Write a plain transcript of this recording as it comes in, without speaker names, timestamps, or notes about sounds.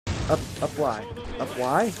Up Y. Up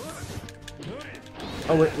Y?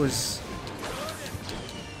 Oh, it was...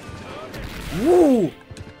 Woo!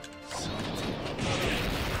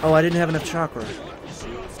 Oh, I didn't have enough chakra.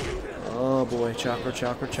 Oh boy, chakra,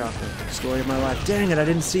 chakra, chakra. Story of my life. Dang it, I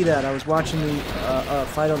didn't see that. I was watching the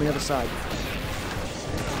fight on the other side.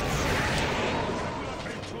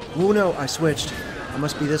 Oh no, I switched. I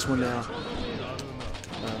must be this one now.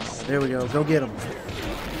 There we go. Go get him.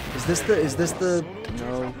 Is this the...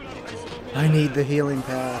 No. I need the healing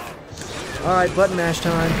path. Alright, button mash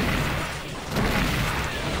time.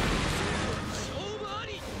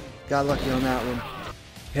 Got lucky on that one.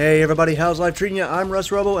 Hey everybody, how's life treating you? I'm Russ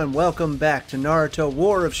Robo and welcome back to Naruto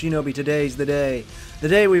War of Shinobi. Today's the day. The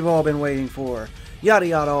day we've all been waiting for. Yada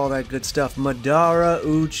yada, all that good stuff. Madara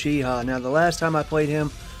Uchiha. Now the last time I played him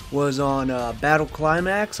was on Battle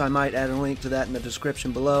Climax. I might add a link to that in the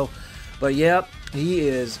description below. But yep, he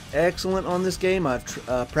is excellent on this game. I've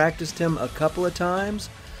practiced him a couple of times.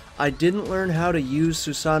 I didn't learn how to use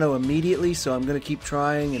Susanoo immediately, so I'm going to keep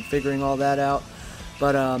trying and figuring all that out.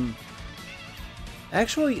 But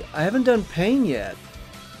actually, I haven't done Pain yet.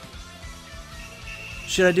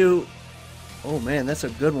 Should I do... Oh man, that's a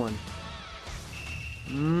good one.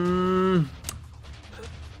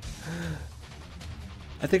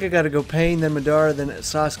 I think I gotta go Pain, then Madara, then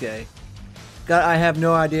Sasuke. I have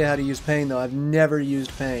no idea how to use Pain though. I've never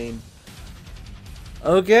used Pain.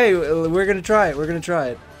 Okay, we're gonna try it. We're gonna try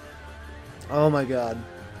it. Oh my god.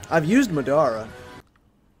 I've used Madara.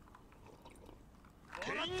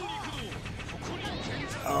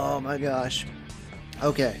 Oh my gosh.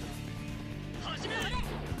 Okay.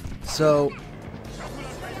 So,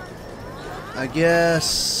 I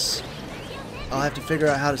guess I'll have to figure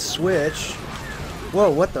out how to switch. Whoa,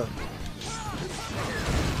 what the?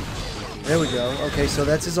 There we go. Okay, so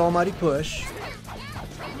that's his almighty push.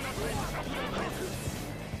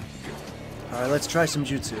 Alright, let's try some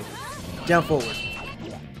jutsu. Down forward.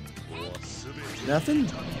 Nothing?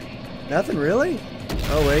 Nothing, really?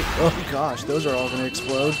 Oh wait, oh gosh, those are all gonna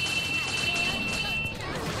explode.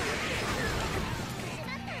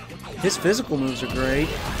 His physical moves are great.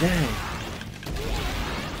 Dang.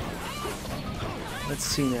 Let's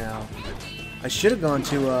see now. I should have gone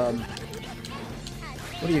to,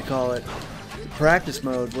 what do you call it? Practice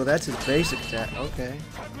mode. Well, that's his basic attack. Okay.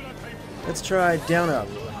 Let's try down up.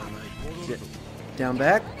 Down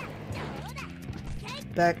back.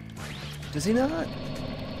 Back. Does he not?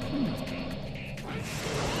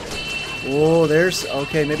 Oh, there's...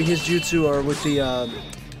 Okay, maybe his jutsu are with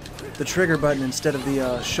the trigger button instead of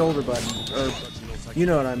the shoulder button. Or, you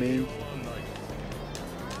know what I mean.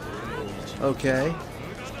 Okay.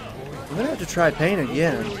 I'm gonna have to try Pain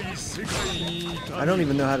again. I don't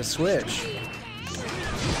even know how to switch.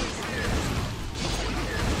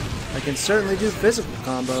 I can certainly do physical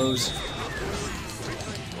combos.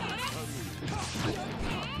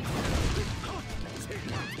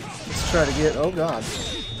 Let's try to get... Oh god.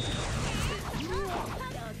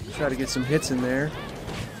 Try to get some hits in there.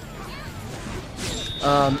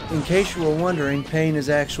 In case you were wondering, Pain is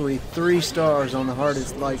actually 3 stars on the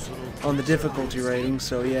hardest, like, on the difficulty rating,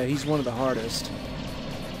 so yeah, he's one of the hardest.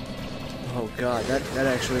 Oh god, that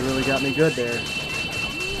actually really got me good there.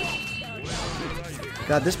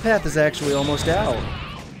 God, this path is actually almost out.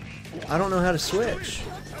 I don't know how to switch.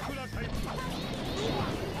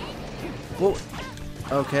 Whoa.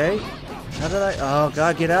 Okay. How did I... Oh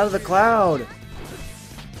god, get out of the cloud!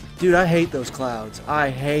 Dude, I hate those clouds. I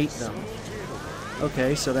hate them.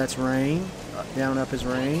 Okay, so that's rain. Down up is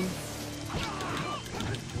rain.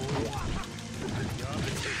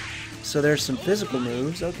 So there's some physical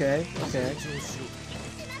moves. Okay, okay.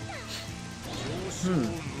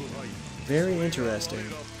 Very interesting.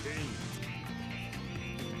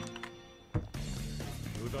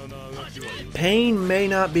 Pain may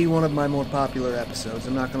not be one of my more popular episodes,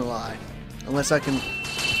 I'm not gonna lie. Unless I can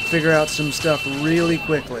figure out some stuff really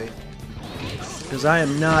quickly. Because I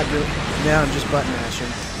am not doing... Now I'm just button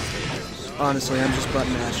mashing. Honestly, I'm just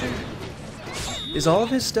button mashing. Is all of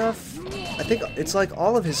his stuff... I think it's like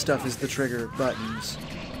all of his stuff is the trigger buttons.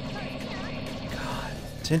 God.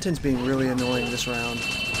 Tintin's being really annoying this round.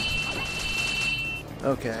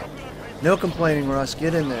 Okay. No complaining, Russ.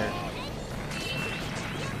 Get in there.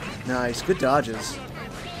 Nice. Good dodges.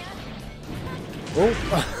 Oh!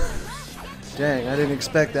 Dang, I didn't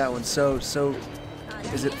expect that one. So...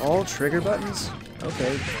 Is it all trigger buttons?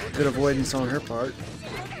 Okay, good avoidance on her part.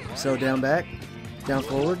 So down back, down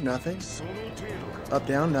forward, nothing. Up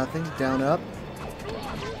down, nothing. Down up.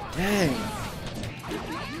 Dang.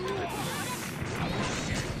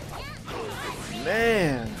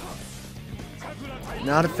 Man.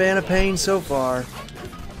 Not a fan of Pain so far.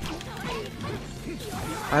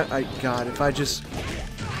 God,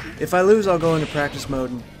 if I lose, I'll go into practice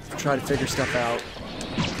mode and try to figure stuff out.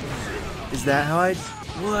 Is that how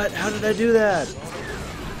what? How did I do that?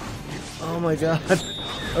 Oh my god.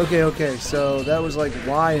 Okay, so that was like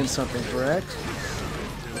Y and something, correct?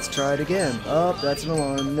 Let's try it again. Oh, that's an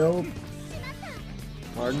alarm. Nope.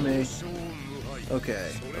 Pardon me.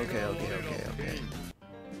 Okay.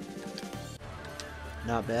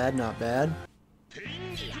 Not bad, not bad.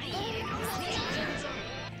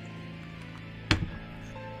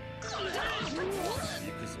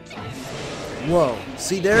 Whoa.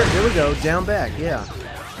 See there? There we go. Down back. Yeah.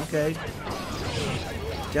 Okay.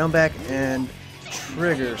 Down back and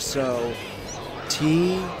trigger. So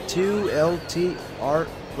T2 LT R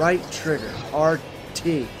right trigger.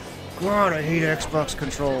 RT. God, I hate Xbox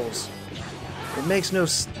controls. It makes no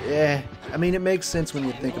I mean, it makes sense when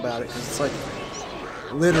you think about it, because it's like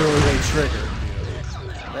literally a trigger.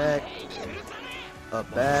 Back. Up,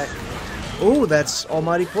 back. Oh, that's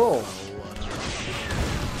almighty pull.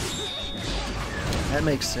 That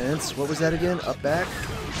makes sense. What was that again? Up, back.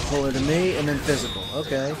 Pull her to me, and then physical.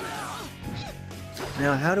 Okay.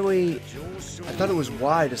 Now, how do we... I thought it was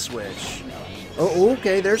Y to switch. Oh,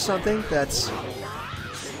 okay, there's something. That's...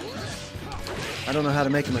 I don't know how to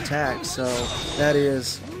make him attack, so that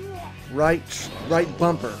is right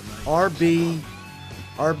bumper. RB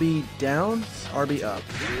down, RB up.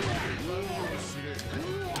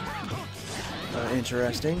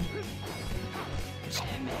 Interesting.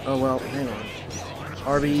 Oh well, hang on.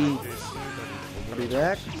 RB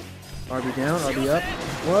back, RB down, RB up.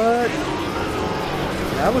 What?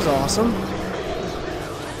 That was awesome.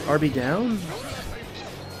 RB down?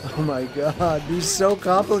 Oh my god, he's so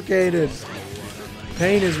complicated.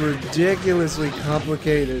 Pain is ridiculously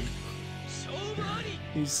complicated.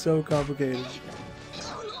 He's so complicated.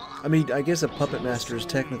 I mean, I guess a Puppet Master is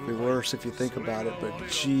technically worse if you think about it, but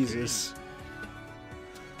Jesus.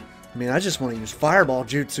 I mean, I just want to use Fireball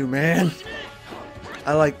Jutsu, man.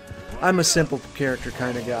 I'm a simple character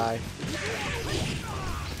kind of guy.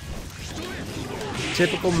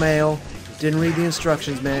 Typical male. Didn't read the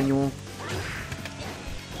instructions manual.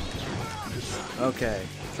 Okay.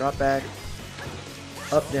 Drop back.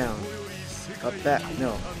 Up, down. Up, back.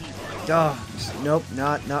 No. Nope.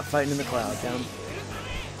 Not fighting in the cloud. Down.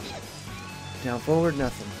 Down, forward,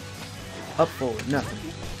 nothing. Up, forward, nothing.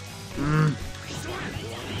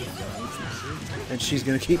 And she's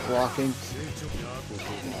gonna keep blocking.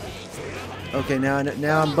 Okay, now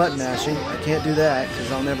I'm button mashing. I can't do that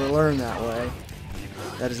because I'll never learn that way.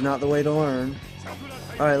 That is not the way to learn.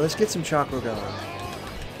 All right, let's get some chakra going.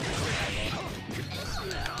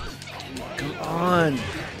 Come on.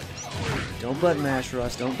 Don't button mash,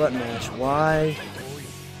 Russ. Don't button mash. Y.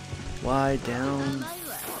 Y down.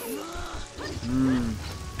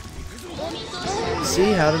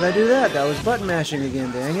 See, how did I do that? That was button mashing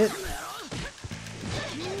again, dang it.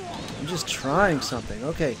 I'm just trying something.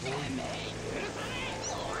 Okay.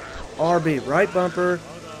 RB, right bumper,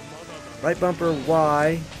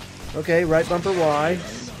 Y. Okay, right bumper, Y.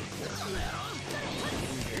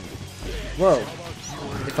 Whoa.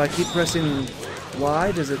 If I keep pressing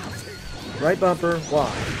Y, does it... Right bumper,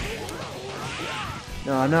 Y.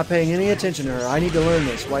 No, I'm not paying any attention to her. I need to learn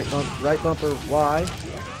this. Right bumper, Y.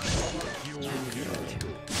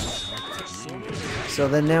 So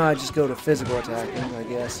then now I just go to physical attacking, I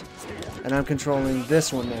guess. And I'm controlling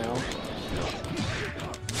this one now.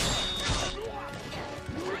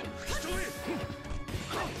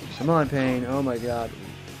 Come on, Pain. Oh my god.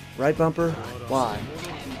 Right bumper, Y.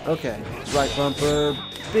 Okay. Right bumper,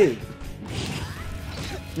 B.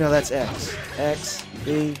 No, that's X. X,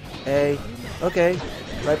 B, A. Okay.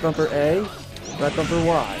 Right bumper, A. Right bumper,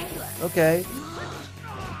 Y. Okay.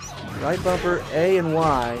 Right bumper, A and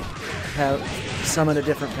Y have summon a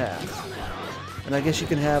different path. And I guess you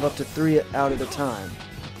can have up to 3 out at a time.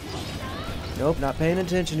 Nope, not paying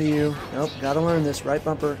attention to you. Nope, gotta learn this. Right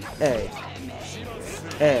bumper, A.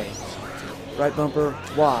 A. Right bumper,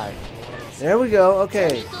 Y. There we go.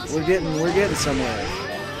 Okay, we're getting somewhere.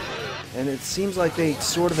 And it seems like they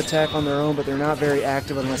sort of attack on their own, but they're not very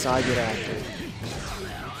active unless I get active.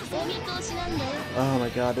 Oh my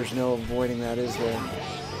god, there's no avoiding that, is there?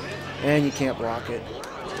 And you can't block it.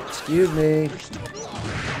 Excuse me.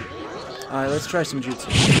 Alright, let's try some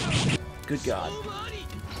jutsu. Good god.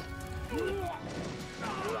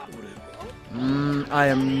 I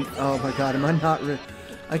am... Oh my god, am I not...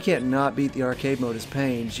 I can't not beat the arcade mode as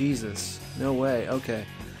Pain. Jesus. No way. Okay.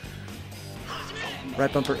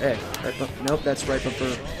 Right bumper A. Right nope, that's right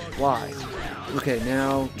bumper Y. Okay,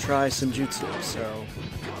 now try some jutsu. So...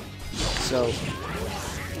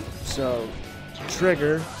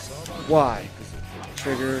 Trigger Y.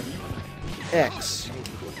 trigger, X,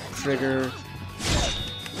 trigger.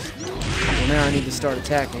 Well, now I need to start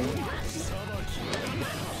attacking.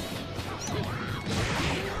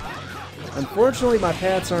 Unfortunately, my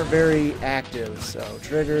paths aren't very active, so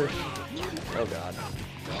trigger. Oh god.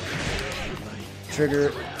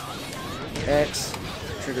 Trigger X,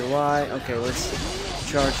 trigger Y. Okay, let's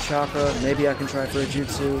charge chakra. Maybe I can try for a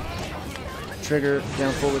jutsu. Trigger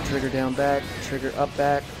down forward, trigger down back, trigger up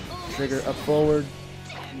back, trigger up forward,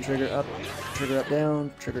 trigger up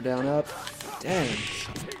down, trigger down up. Dang.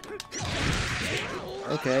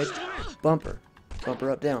 Okay. Bumper.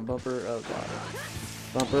 Bumper up down, bumper, oh god.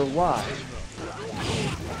 Bumper Y.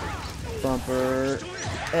 Bumper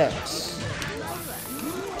X.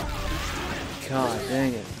 God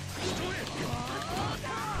dang it.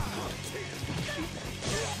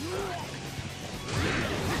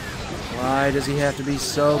 Why does he have to be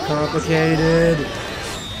so complicated?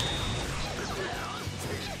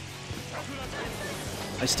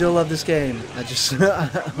 I still love this game. I just...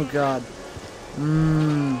 oh god.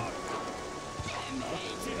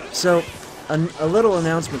 So, a little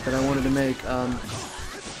announcement that I wanted to make.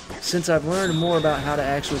 Since I've learned more about how to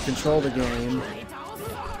actually control the game,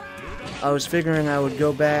 I was figuring I would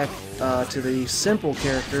go back to the simple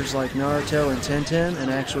characters like Naruto and Tenten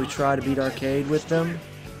and actually try to beat arcade with them.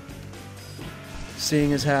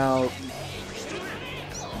 Seeing as how...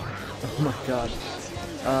 oh my god.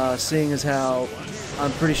 Seeing as how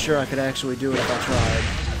I'm pretty sure I could actually do it if I tried.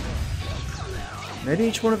 Maybe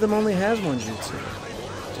each one of them only has one jutsu.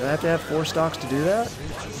 Do I have to have 4 stocks to do that?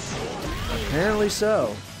 Apparently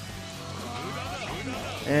so.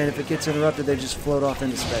 And if it gets interrupted, they just float off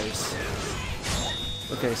into space.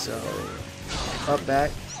 Okay, so... up,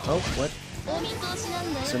 back. Oh, what?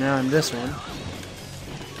 So now I'm this one.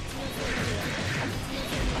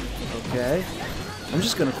 Okay. I'm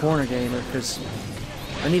just gonna corner game her, because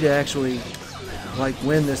I need to actually, like,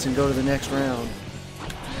 win this and go to the next round.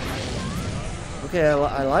 Okay,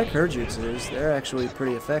 I like her jutsus. They're actually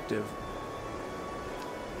pretty effective.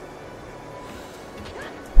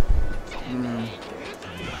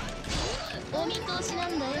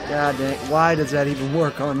 God dang, why does that even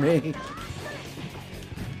work on me?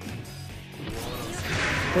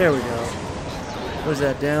 There we go. What is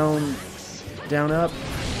that? Down, down up,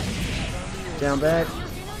 down back,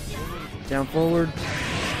 down forward.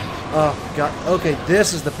 Oh god, okay,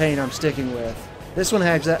 this is the pain I'm sticking with. This one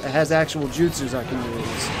has actual jutsus I can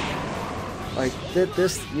use. Like,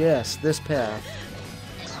 this, yes, this path.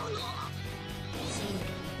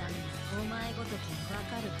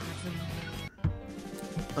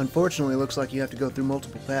 Unfortunately, it looks like you have to go through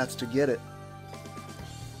multiple paths to get it.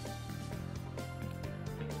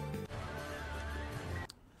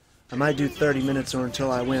 I might do 30 minutes or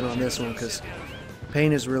until I win on this one, because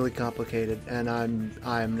Pain is really complicated, and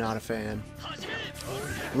I'm not a fan.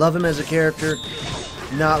 Love him as a character,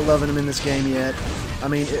 not loving him in this game yet. I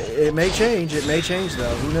mean, it may change. It may change,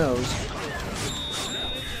 though. Who knows?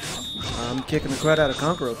 I'm kicking the crud out of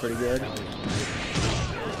Kankuro pretty good.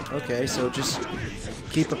 Okay, so just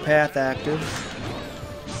keep a path active,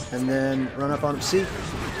 and then run up on him. See,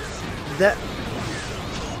 that...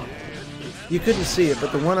 you couldn't see it,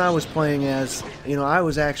 but the one I was playing as, you know, I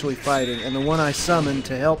was actually fighting, and the one I summoned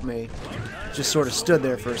to help me just sort of stood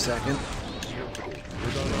there for a second.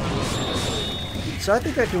 So I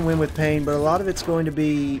think I can win with Pain, but a lot of it's going to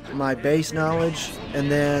be my base knowledge,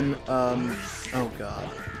 and then, oh god.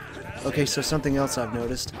 Okay, so something else I've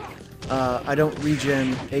noticed. I don't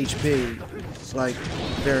regen HP, like,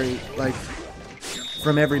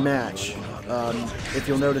 from every match. If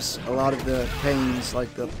you'll notice, a lot of the pains,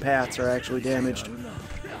 like the paths, are actually damaged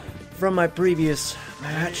from my previous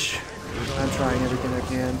match. I'm trying everything I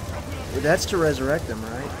can. That's to resurrect them,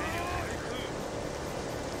 right?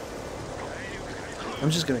 I'm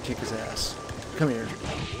just gonna kick his ass. Come here.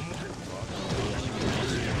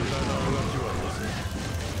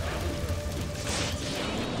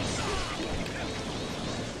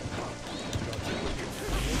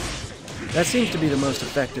 That seems to be the most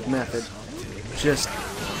effective method. Just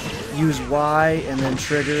use Y and then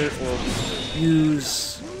trigger, or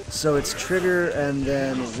use... so it's trigger and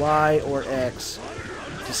then Y or X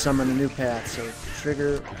to summon a new path. So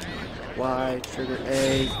trigger Y, trigger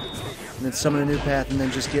A, and then summon a new path, and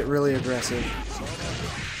then just get really aggressive.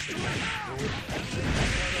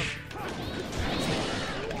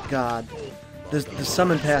 God. The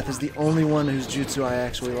summon path is the only one whose jutsu I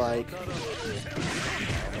actually like.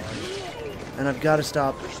 And I've got to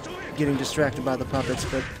stop getting distracted by the puppets,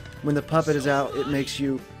 but when the puppet is out, it makes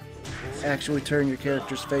you actually turn your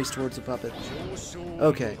character's face towards the puppet.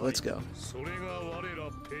 Okay, let's go.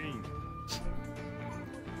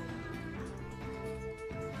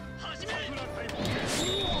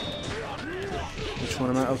 one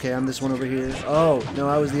am I? Okay, I'm this one over here. Oh, no,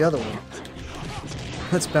 I was the other one.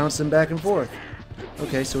 Let's bounce them back and forth.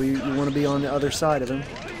 Okay, so you want to be on the other side of him.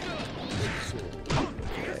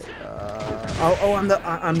 Okay, I'm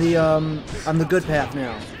the good path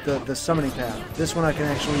now. The summoning path. This one I can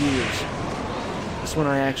actually use. This one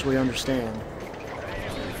I actually understand.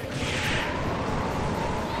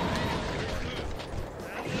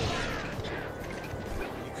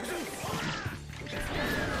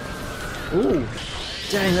 Ooh,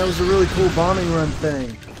 dang, that was a really cool bombing run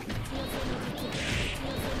thing.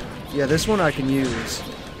 Yeah, this one I can use.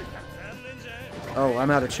 Oh, I'm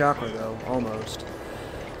out of chakra though, almost.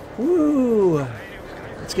 Woo!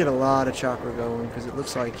 Let's get a lot of chakra going because it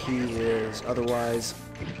looks like he is otherwise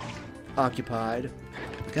occupied.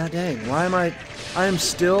 God dang, why am I am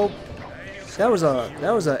still. That was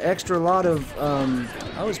a extra lot of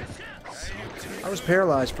I was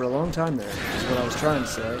paralyzed for a long time there. Is what I was trying to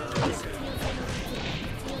say.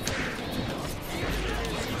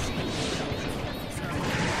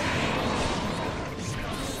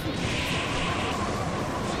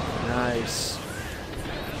 Nice.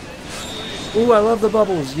 Ooh, I love the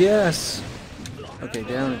bubbles. Yes. Okay,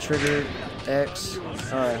 down and trigger. X.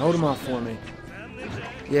 Alright, hold him off for me.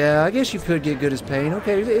 Yeah, I guess you could get good as pain.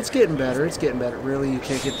 Okay, it's getting better. It's getting better. Really? You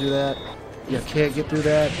can't get through that? You can't get through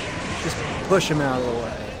that? Just push him out of the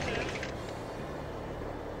way.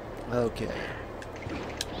 Okay.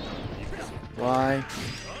 Y.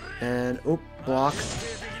 And, oh, block.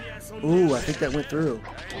 Ooh, I think that went through.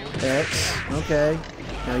 X. Okay.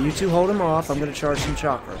 Now you two hold him off. I'm going to charge some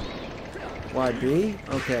chakra. YB.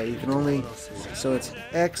 Okay, you can only... So it's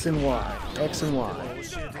X and Y. X and Y.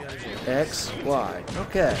 X, Y.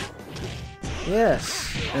 Okay.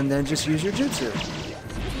 Yes. And then just use your jutsu.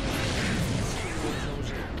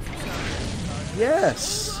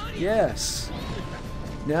 Yes. Yes.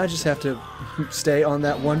 Now I just have to stay on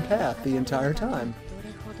that one path the entire time.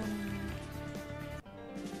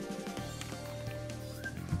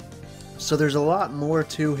 So there's a lot more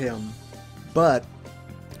to him, but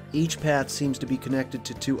each path seems to be connected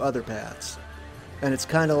to two other paths. And it's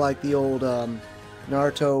kind of like the old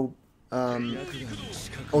Naruto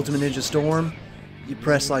Ultimate Ninja Storm. You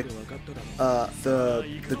press like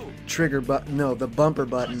the trigger button, no, the bumper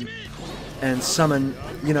button, and summon,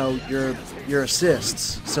 you know, your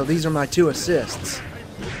assists. So these are my two assists,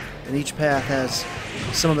 and each path has,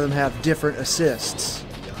 some of them have different assists.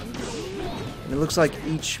 And it looks like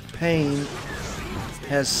each pain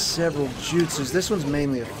has several jutsus. This one's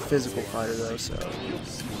mainly a physical fighter though, so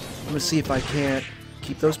I'm gonna see if I can't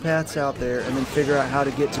keep those paths out there and then figure out how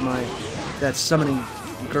to get to that summoning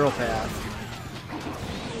girl path.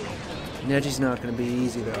 Neji's not gonna be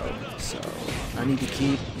easy though, so I need to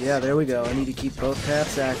keep, yeah, there we go. I need to keep both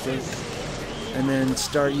paths active and then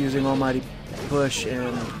start using Almighty Push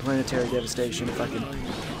and Planetary Devastation if I can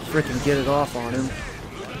frickin' get it off on him.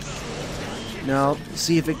 Now,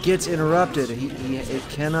 see if it gets interrupted. It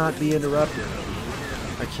cannot be interrupted.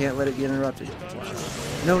 I can't let it get interrupted.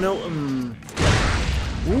 No, no.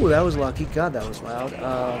 Ooh, that was lucky. God, that was loud.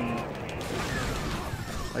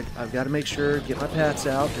 I've got to make sure, get my paths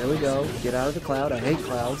out. There we go. Get out of the cloud. I hate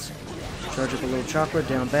clouds. Charge up a little chakra.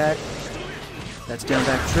 Down back. That's down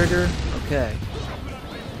back trigger. Okay.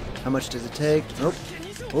 How much does it take? Nope.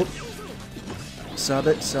 Oop. Sub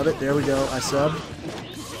it. Sub it. There we go. I subbed.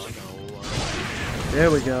 There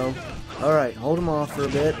we go. Alright, hold them off for a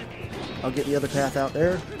bit. I'll get the other path out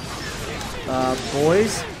there.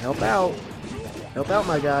 Boys, help out. Help out,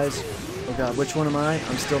 my guys. Oh god, which one am I?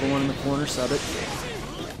 I'm still the one in the corner. Sub it.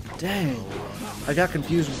 Dang. I got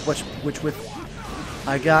confused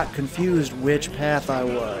which path I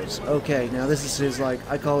was. Okay, now this is his, like,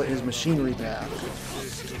 I call it his machinery path.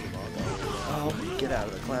 Oh, get out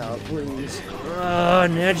of the cloud, please.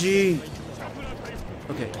 Neji!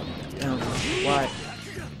 Okay, down. Why?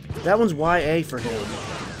 That one's YA for him.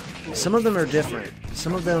 Some of them are different.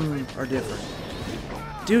 Some of them are different.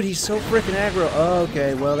 Dude, he's so freaking aggro. Oh,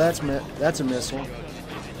 okay, well that's a missile.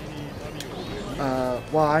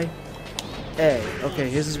 Y. A. Okay,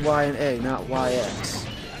 his is Y and A, not YX.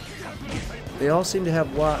 They all seem to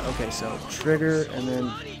have Y. Okay, so trigger and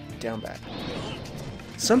then down back.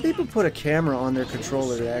 Some people put a camera on their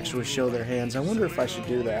controller to actually show their hands. I wonder if I should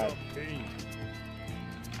do that.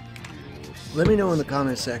 Let me know in the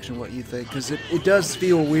comment section what you think, because it does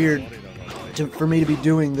feel weird for me to be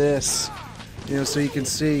doing this, you know, so you can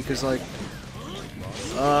see, because, like,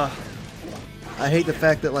 I hate the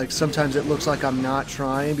fact that, like, sometimes it looks like I'm not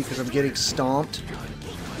trying because I'm getting stomped,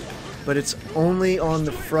 but it's only on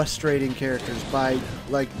the frustrating characters by,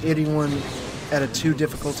 like, anyone at a 2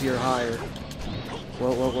 difficulty or higher.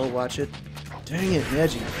 Whoa, whoa, whoa, watch it. Dang it,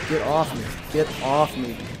 Neji. Get off me. Get off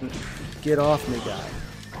me. Get off me, guy.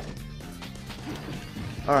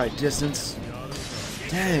 Alright, distance.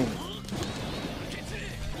 Dang.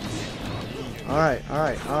 Alright,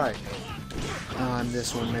 alright, alright. Oh, I'm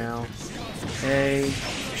this one now. A,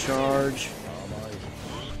 charge.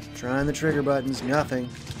 Trying the trigger buttons, nothing.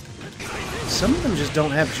 Some of them just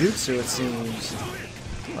don't have jutsu, it seems.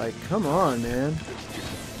 Like, come on, man.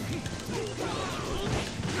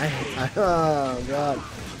 Oh, God.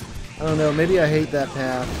 I don't know, maybe I hate that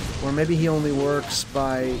path. Or maybe he only works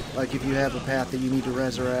by, like, if you have a path that you need to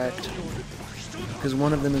resurrect. Because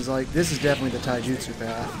one of them is like, this is definitely the taijutsu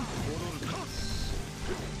path.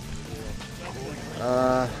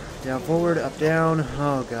 Down, forward, up, down.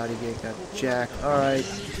 Oh, God, he got jacked. Alright.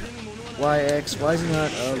 YX. Why is he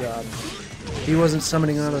not? Oh, God. He wasn't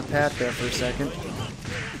summoning onto the path there for a second.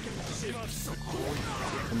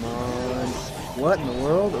 Come on. What in the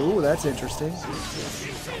world? Ooh, that's interesting.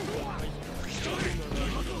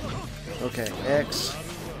 Okay, X.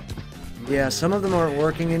 Yeah, some of them aren't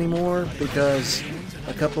working anymore because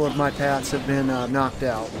a couple of my paths have been knocked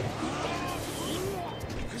out.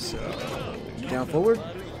 So, down forward,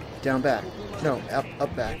 down back. No,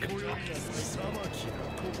 up back.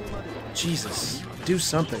 Jesus, do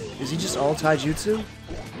something. Is he just all taijutsu?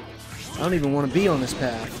 I don't even want to be on this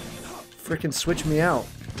path. Frickin' switch me out.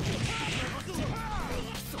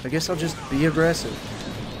 I guess I'll just be aggressive.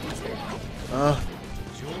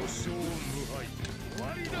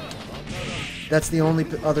 That's the only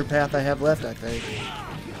other path I have left, I think.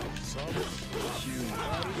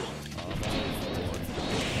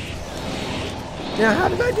 Now, how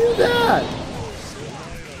did I do that?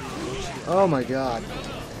 Oh my God.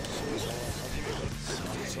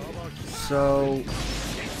 So,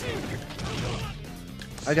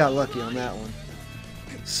 I got lucky on that one.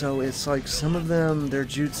 So it's like some of them, their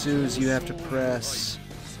jutsus you have to press,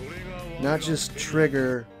 not just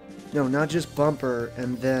trigger, no, not just bumper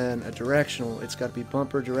and then a directional. It's got to be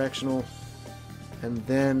bumper, directional, and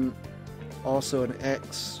then also an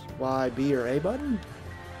X, Y, B, or A button?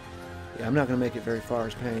 Yeah, I'm not going to make it very far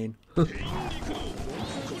as Pain.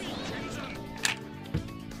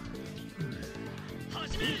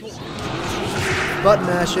 Button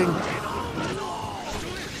mashing.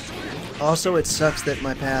 Also, it sucks that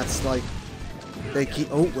my paths, like, they keep.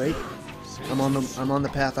 Oh wait, I'm on the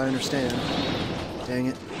path I understand. Dang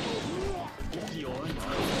it.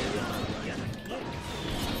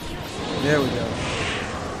 There we go.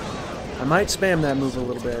 I might spam that move a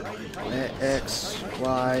little bit. X,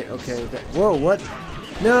 Y. Okay. Whoa, what?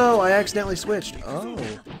 No, I accidentally switched. Oh.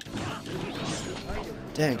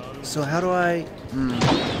 Dang. So how do I?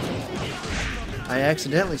 I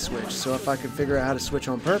accidentally switched, so if I could figure out how to switch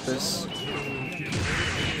on purpose,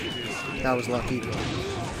 that was lucky.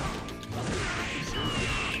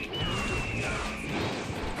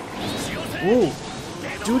 Whoa!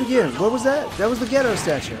 Do it again. What was that? That was the ghetto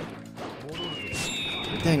statue.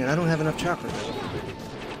 Dang it, I don't have enough chakra.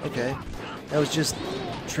 Okay. That was just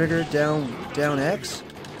trigger down X.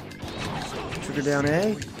 Trigger down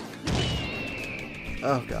A.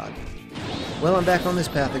 Oh, God. Well, I'm back on this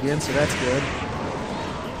path again, so that's good.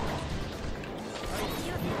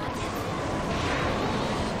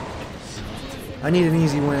 I need an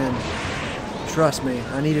easy win. Trust me,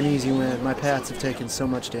 I need an easy win. My paths have taken so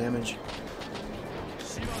much damage.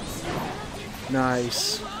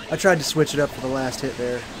 Nice. I tried to switch it up for the last hit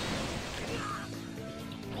there.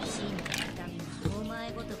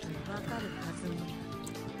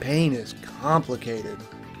 Pain is complicated.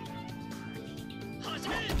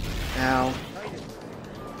 Ow.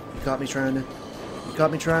 You caught me trying to... You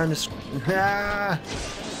caught me trying to... Ah!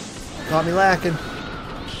 Caught me lacking.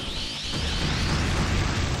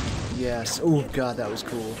 Yes. Oh, God, that was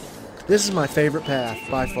cool. This is my favorite path,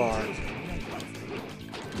 by far.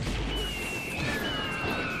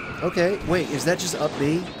 Okay, wait, is that just up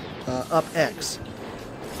B? Up X.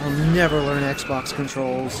 I'll never learn Xbox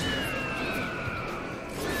controls.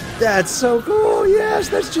 That's so cool! Yes,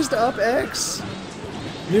 that's just up X.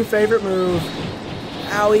 New favorite move.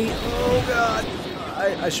 Owie. Oh, God.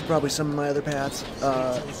 I should probably summon my other paths.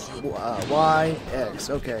 Y, X.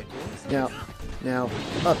 Okay. Now,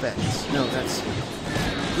 up X. No, that's...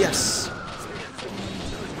 Yes!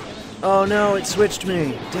 Oh, no, it switched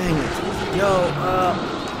me. Dang it. Yo,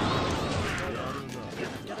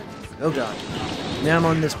 Oh, God. Now I'm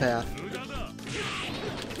on this path.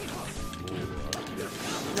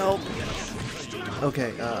 Nope.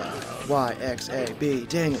 Okay, Y, X, A, B.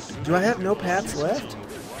 Dang it. Do I have no paths left?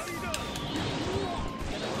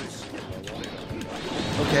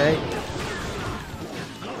 Okay.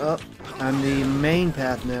 Oh, I'm the main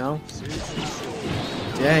path now.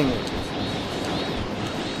 Dang it.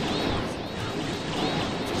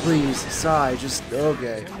 Please, Sai, just...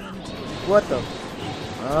 Okay. What the...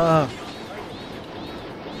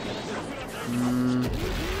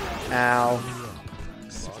 Ow.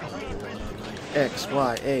 X,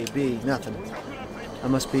 Y, A, B, nothing. I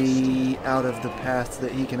must be out of the path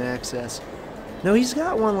that he can access. No, he's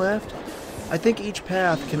got one left. I think each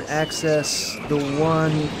path can access the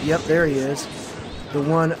one... Yep, there he is. The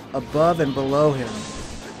one above and below him.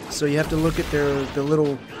 So you have to look at the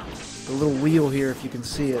little wheel here, if you can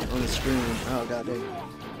see it on the screen. Oh, god dang.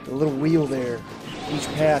 The little wheel there. Each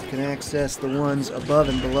path can access the ones above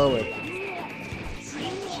and below it.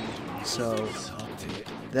 So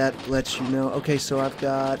that lets you know. Okay, so I've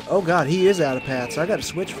got... Oh god, he is out of paths. I got to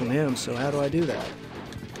switch from him, so how do I do that?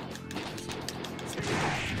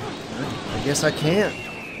 I guess I can't.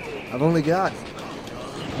 I've only got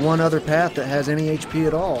one other path that has any HP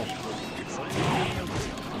at all.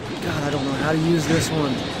 God, I don't know how to use this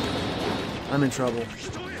one. I'm in trouble.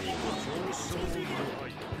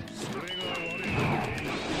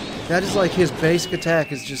 That is like his basic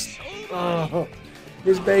attack is just... Oh,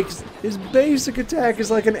 his basic attack is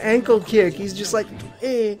like an ankle kick. He's just like,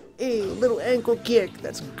 little ankle kick.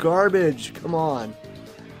 That's garbage. Come on.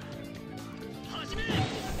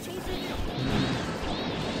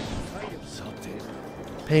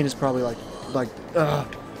 Pain is probably like,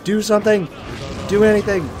 do something. Do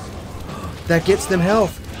anything. That gets them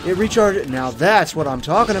health. It recharges. Now that's what I'm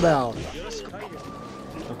talking about.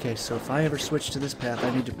 Okay, so if I ever switch to this path,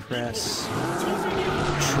 I need to press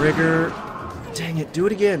trigger. Dang it, do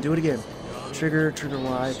it again, do it again. Trigger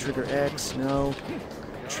Y, trigger X, no.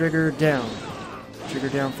 Trigger down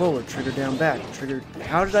forward, trigger down back, trigger...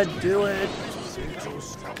 How did I do it?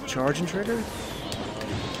 Charge and trigger?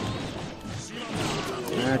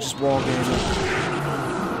 Nah, just wall game it.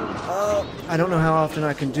 Oh, I don't know how often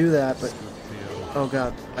I can do that, but... Oh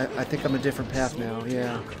god, I think I'm a different path now,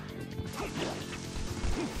 yeah.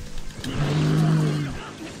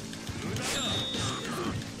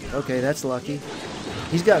 Okay, that's lucky.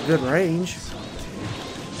 He's got good range.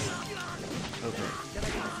 Okay.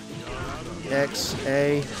 X,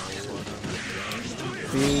 A,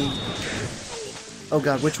 B. Oh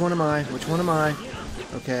god, which one am I? Which one am I?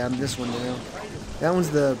 Okay, I'm this one now. That one's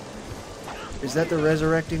the... Is that the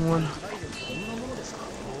resurrecting one?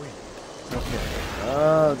 Okay.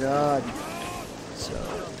 Oh god. So,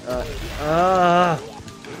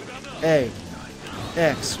 A,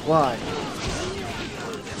 X, Y.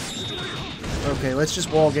 Okay, let's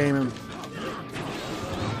just wall game him.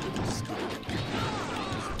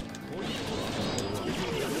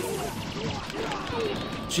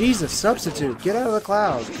 Jesus, substitute, get out of the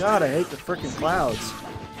clouds. God, I hate the frickin' clouds.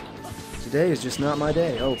 Today is just not my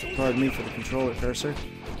day. Oh, pardon me for the controller cursor.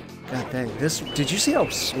 God dang, this... Did you see how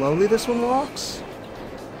slowly this one walks?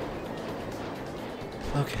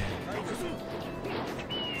 Okay.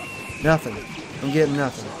 Nothing. I'm getting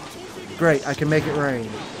nothing. Great, I can make it rain.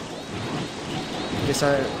 Guess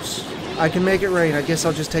I can make it rain. I guess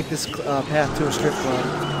I'll just take this path to a strip club.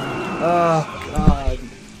 Oh, God.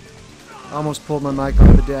 I almost pulled my mic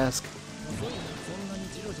off the desk.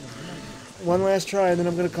 One last try, and then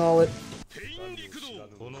I'm going to call it.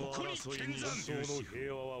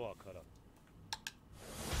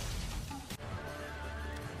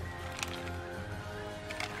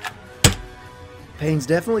 Pain's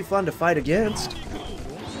definitely fun to fight against.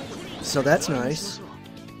 So that's nice.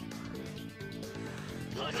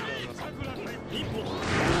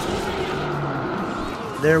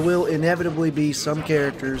 There will inevitably be some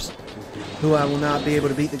characters who I will not be able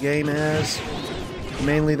to beat the game as.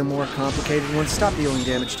 Mainly the more complicated ones. Stop dealing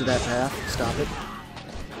damage to that path. Stop it.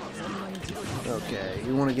 Okay,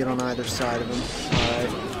 you want to get on either side of him.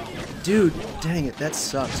 Alright. Dude, dang it, that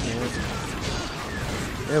sucks, man.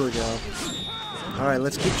 There we go. Alright,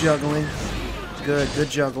 let's keep juggling.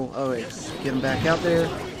 Good juggle. Oh wait, get him back out there.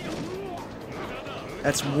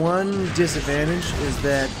 That's one disadvantage, is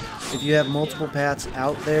that if you have multiple paths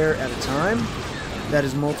out there at a time, that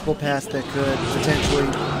is multiple paths that could potentially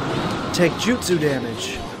take jutsu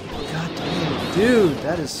damage. God damn it, dude,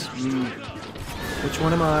 that is... Which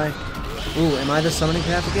one am I? Ooh, am I the summoning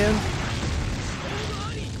path again?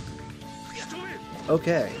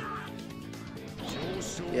 Okay.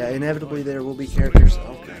 Yeah, inevitably there will be characters...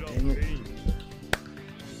 Oh, god dang it.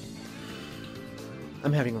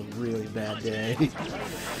 I'm having a really bad day.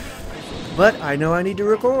 But I know I need to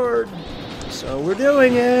record, so we're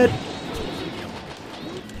doing it!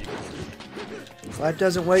 Life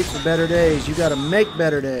doesn't wait for better days. You gotta make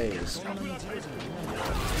better days.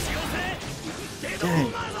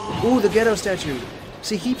 Dang. Ooh, the ghetto statue.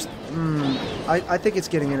 See, heaps... I think it's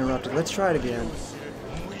getting interrupted. Let's try it again.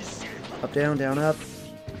 Up, down, down, up.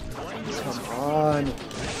 Come on.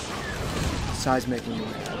 Size making me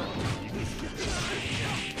mad.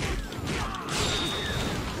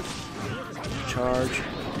 Charge.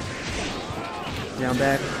 Down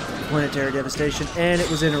back. Planetary devastation. And it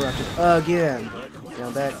was interrupted again.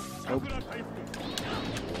 Down back. Nope.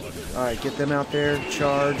 Alright, get them out there.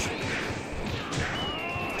 Charge.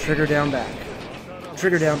 Trigger down back.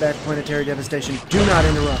 Trigger down back. Planetary devastation. Do not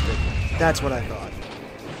interrupt it. That's what I thought.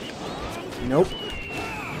 Nope.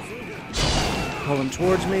 Pull them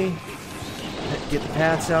towards me. Get the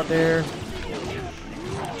paths out there.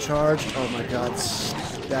 Charge. Oh my god.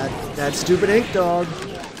 That stupid ink dog.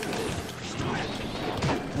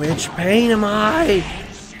 Which pain am I?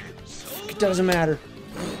 It doesn't matter.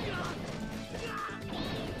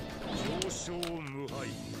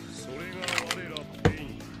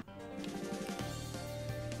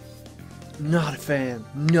 Not a fan.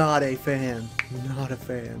 Not a fan. Not a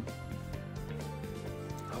fan.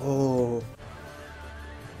 Oh.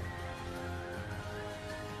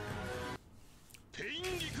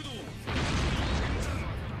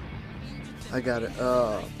 I got it.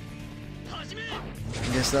 I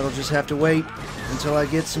guess that'll just have to wait until I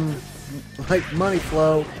get some, like, money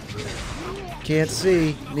flow. Can't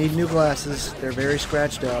see. Need new glasses. They're very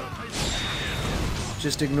scratched up.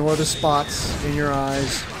 Just ignore the spots in your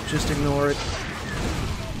eyes. Just ignore it.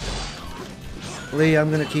 Lee, I'm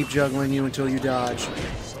going to keep juggling you until you dodge.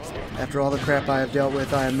 After all the crap I have dealt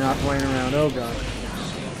with, I am not playing around. Oh, God.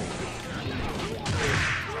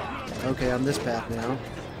 Okay, I'm this path now.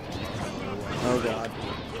 Oh, God.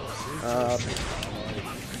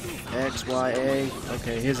 X, Y, A.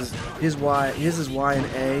 Okay, his is Y and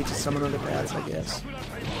A to summon other paths, I guess.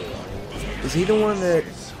 Is he the one that...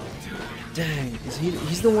 Dang,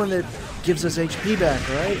 he's the one that gives us HP back,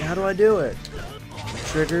 right? How do I do it?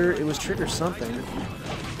 Trigger, it was trigger something.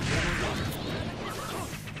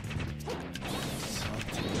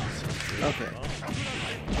 Okay.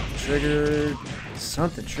 Trigger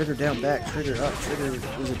something. Trigger down back. Trigger up. Trigger.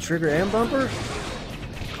 Was it trigger and bumper?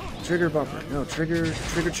 Trigger bumper. No, trigger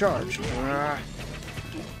charge.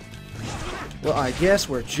 Well, I guess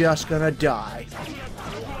we're just gonna die.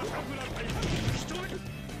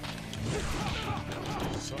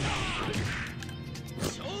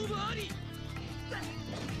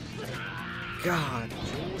 God.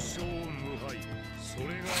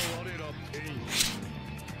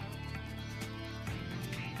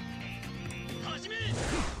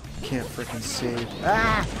 Can't freaking see.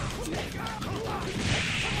 Ah!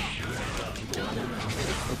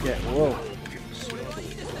 Okay, whoa.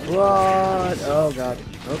 What? Oh, God.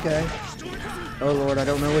 Okay. Oh, Lord, I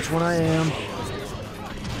don't know which one I am.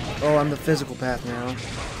 Oh, I'm the physical path now.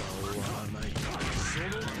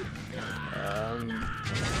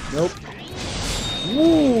 Nope.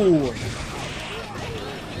 Woo!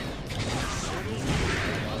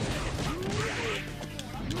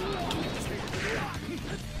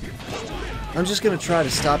 I'm just gonna try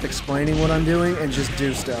to stop explaining what I'm doing and just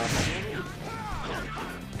do stuff.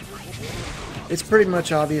 It's pretty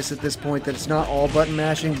much obvious at this point that it's not all button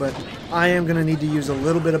mashing, but I am gonna need to use a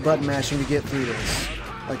little bit of button mashing to get through this.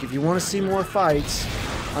 Like, if you want to see more fights,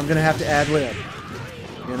 I'm gonna have to ad-lib.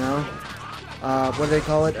 You know? What do they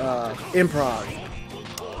call it? Improv.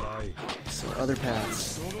 So, other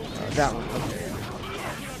paths. That one. Okay.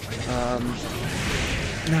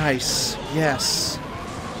 Nice. Yes.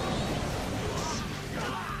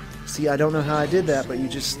 See, I don't know how I did that, but you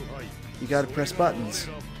gotta press buttons.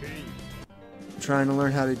 I'm trying to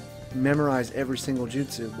learn how to memorize every single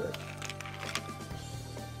jutsu, but...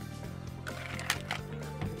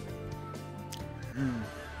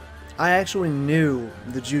 I actually knew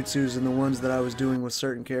the jutsus and the ones that I was doing with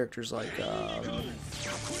certain characters, like,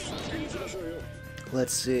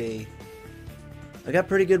 let's see. I got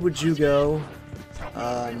pretty good with Jugo.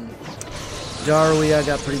 Darui I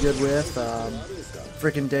got pretty good with.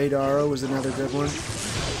 Frickin' Daydaro was another good one.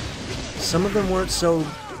 Some of them weren't so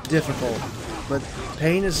difficult, but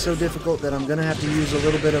Pain is so difficult that I'm gonna have to use a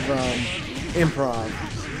little bit of improv.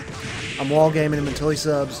 I'm wall gaming him until he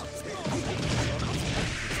subs.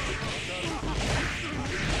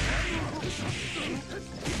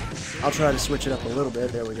 I'll try to switch it up a little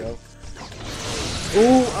bit. There we go.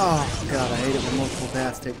 Ooh, oh god, I hate it when multiple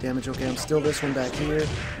paths take damage. Okay, I'm still this one back here.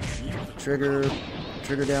 Trigger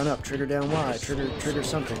down up, trigger down Y, trigger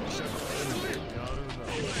something.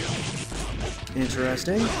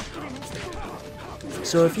 Interesting.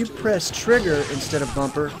 So if you press trigger instead of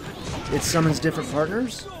bumper, it summons different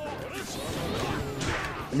partners?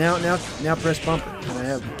 Now press bumper. Can I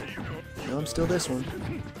have... No, I'm still this one.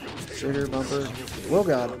 Trigger, bumper. Whoa,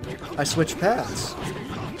 God. I switched paths.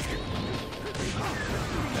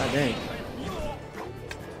 God dang.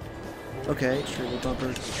 Okay, trigger,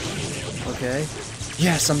 bumper. Okay.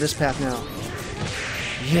 Yes, I'm this path now.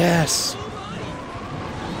 Yes!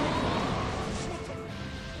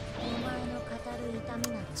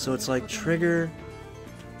 So it's like trigger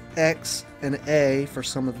X and A for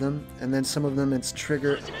some of them, and then some of them it's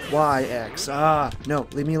trigger Y, X. Ah, no,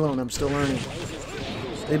 leave me alone, I'm still learning.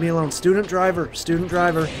 Leave me alone. Student driver, student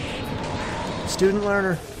learner.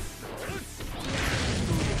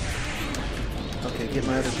 Okay, get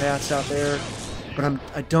my other paths out there, but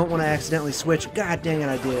I don't want to accidentally switch. God dang it,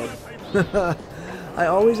 I did. I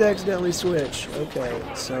always accidentally switch. Okay,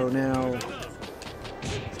 so now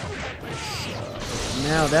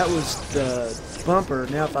that was the bumper.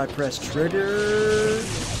 Now if I press trigger...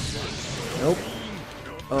 Nope.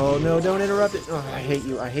 Oh no, don't interrupt it. Oh, I hate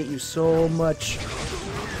you. I hate you so much.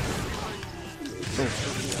 Oh,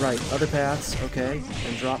 right. Other paths. Okay.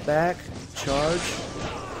 And drop back. Charge.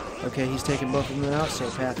 Okay, he's taking both of them out, so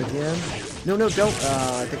path again. No, don't.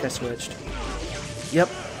 I think I switched. Yep.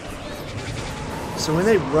 So when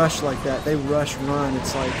they rush like that, they rush run,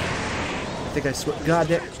 it's like... I think I switched. God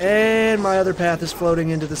damn. And my other path is floating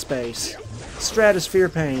into the space. Stratosphere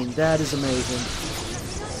pain. That is amazing.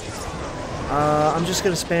 I'm just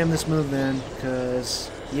going to spam this move then,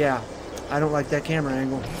 because, yeah, I don't like that camera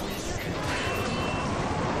angle.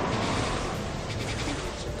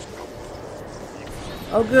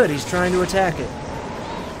 Oh good, he's trying to attack it.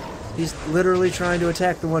 He's literally trying to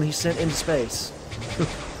attack the one he sent into space.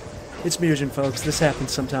 It's Musion, folks. This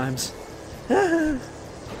happens sometimes.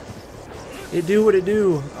 It do what it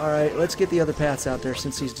do. Alright, let's get the other paths out there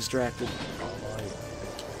since he's distracted.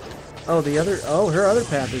 Oh, her other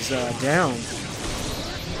path is down.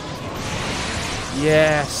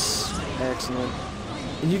 Yes. Excellent.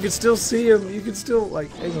 And you can still see him. You can still, like,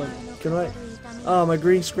 hang on. Can I? Oh, my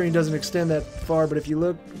green screen doesn't extend that far, but if you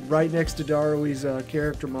look right next to Darui's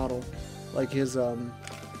character model, like his,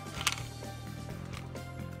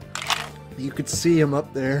 you could see him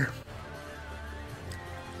up there.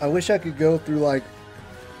 I wish I could go through, like,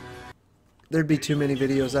 there'd be too many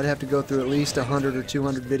videos. I'd have to go through at least 100 or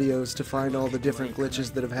 200 videos to find all the different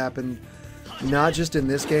glitches that have happened, not just in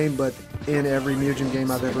this game, but in every Mugen game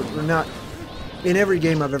I've ever, or not, in every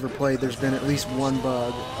game I've ever played, there's been at least one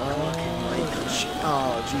bug.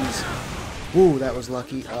 Oh, jeez. Ooh, that was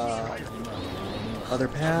lucky. Other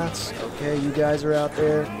paths. Okay, you guys are out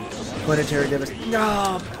there. Planetary devastation.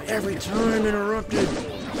 No, every time interrupted.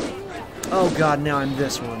 Oh god, now I'm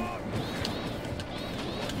this one.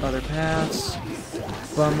 Other paths.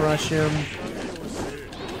 Bum rush him.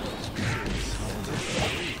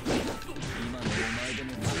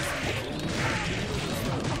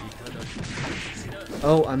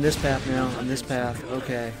 Oh, I'm this path now. I'm this path.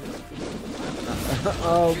 Okay.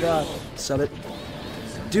 Oh god. Sub it.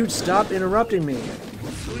 Dude, stop interrupting me.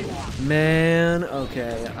 Man,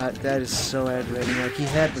 okay. That is so aggravating. Like, he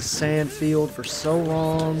had the sand field for so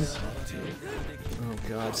long. Oh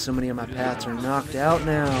god, so many of my paths are knocked out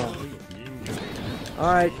now.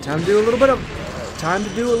 Alright, time to do a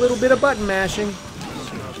little bit of button mashing.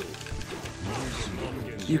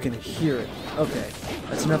 You can hear it. Okay.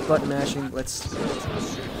 That's enough button mashing. Let's...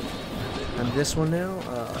 I'm this one now.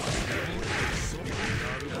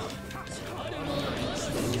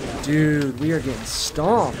 Dude, we are getting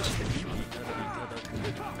stomped.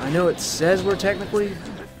 I know it says we're technically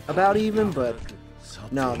about even, but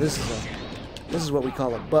no, this is what we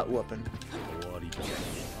call a butt whooping.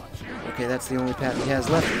 Okay, that's the only path he has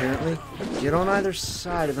left apparently. Get on either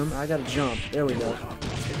side of him. I gotta jump. There we go.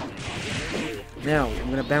 Now I'm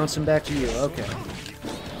gonna bounce him back to you. Okay.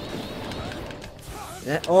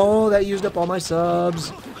 Oh, that used up all my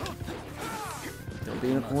subs. Don't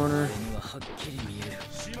be in a corner.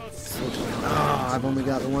 Oh, I've only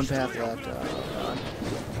got the one path left. God.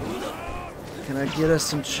 Can I get us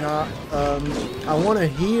some chop? I want to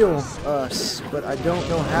heal us, but I don't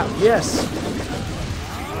know how. Yes!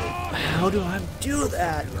 How do I do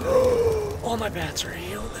that? All my paths are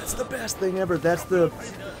healed. That's the best thing ever. That's the...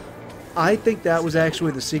 I think that was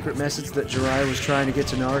actually the secret message that Jiraiya was trying to get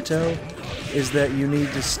to Naruto, is that you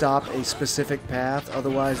need to stop a specific path,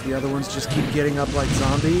 otherwise the other ones just keep getting up like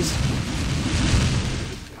zombies.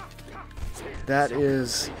 That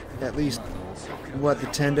is at least, what, the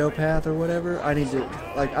Tendo path or whatever? I need to,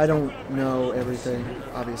 like, I don't know everything,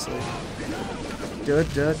 obviously. Duh.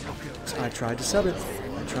 I tried to sub it.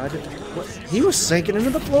 I tried to... What? He was sinking into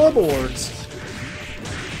the floorboards.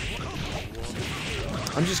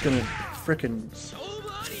 I'm just gonna frickin'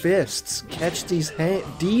 fists. Catch these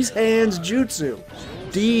hands jutsu.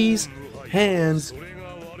 These hands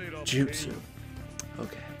jutsu.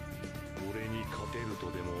 Okay.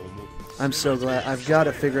 I'm so glad. I've got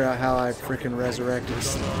to figure out how I freaking resurrected.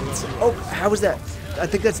 Oh, how was that? I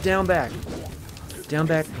think that's down back. Down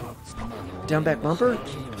back bumper?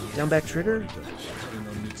 Down back trigger?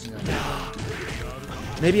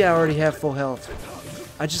 Maybe I already have full health.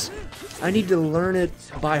 I need to learn it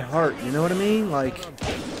by heart, you know what I mean? Like,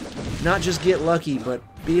 not just get lucky, but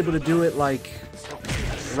be able to do it like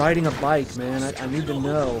riding a bike, man. I need to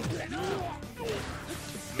know.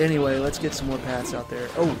 Anyway, let's get some more paths out there.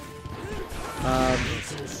 Oh,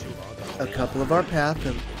 a couple of our paths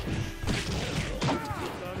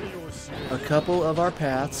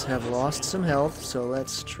have lost some health, so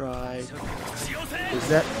let's try. Is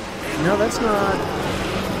that? No, that's not.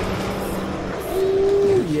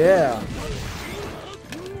 Ooh, yeah.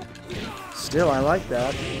 Still, I like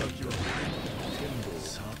that.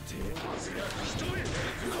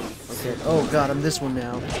 Okay. Oh God, I'm this one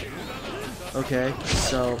now. Okay,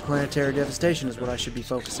 so planetary devastation is what I should be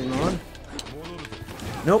focusing on.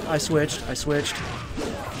 Nope, I switched.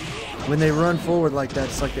 When they run forward like that,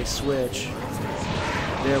 it's like they switch.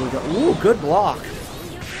 There we go. Ooh, good block.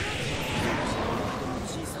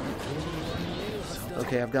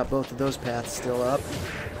 Okay, I've got both of those paths still up.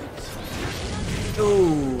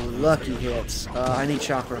 Ooh, lucky hits. I need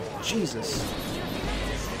chakra. Jesus.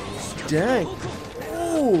 Dang.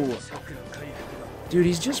 Ooh. Dude,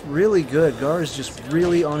 he's just really good. Gar is just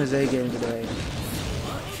really on his A game today.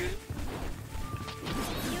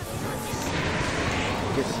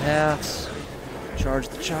 Get the paths. Charge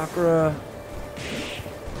the chakra.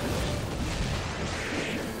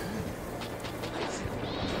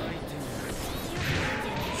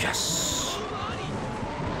 Yes!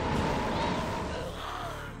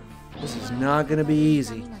 This is not gonna be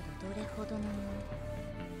easy.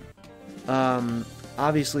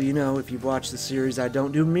 Obviously, you know, if you've watched the series, I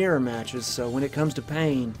don't do mirror matches, so when it comes to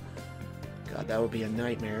pain, God, that would be a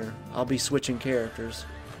nightmare. I'll be switching characters.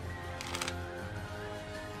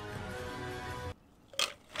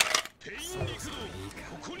 I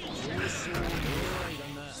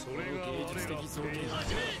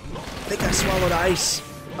think I swallowed ice.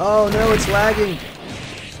 Oh no, it's lagging.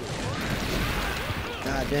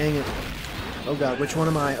 God dang it. Oh God, which one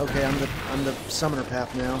am I? Okay, I'm the summoner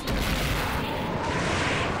path now.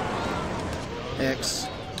 X,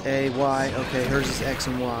 A, Y. Okay, hers is X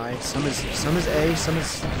and Y. Some is A,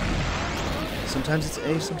 sometimes it's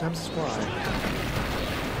A, sometimes it's Y.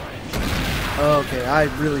 Okay, I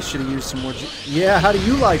really should have used some more. Yeah, how do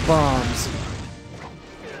you like bombs?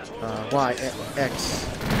 Y, X,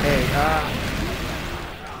 A.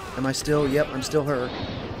 Am I still? Yep, I'm still her.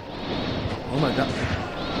 Oh my God.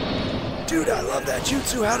 Dude, I love that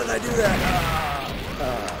jutsu. How did I do that?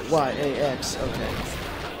 Y, A, X. Okay.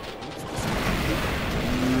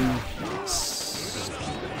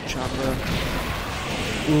 Chakra.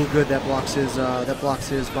 Ooh, good. That blocks his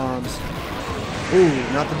bombs. Ooh,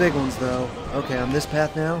 not the big ones though. Okay, I'm this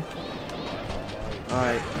path now. All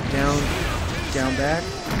right, down back.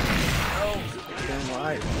 Down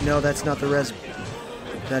wide. No, that's not the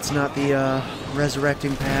That's not the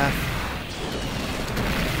resurrecting path.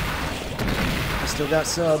 I still got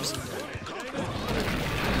subs.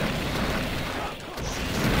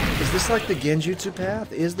 Is this like the Genjutsu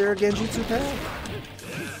path? Is there a Genjutsu path?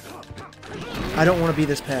 I don't want to be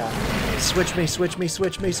this path. Switch me, switch me,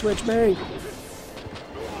 switch me, switch me!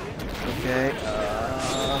 Okay,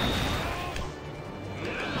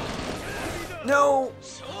 No!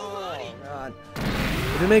 Oh, God.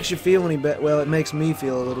 If it makes you feel any better, well, it makes me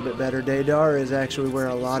feel a little bit better. Deidara is actually where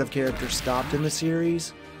a lot of characters stopped in the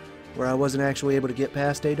series, where I wasn't actually able to get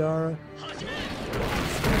past Deidara.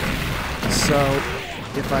 So,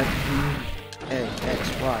 if I... A,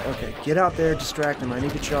 X, Y. Okay, get out there, distract him. I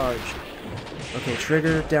need to charge. Okay,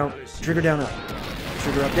 trigger down up. Trigger up,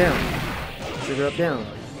 down. Trigger up, down.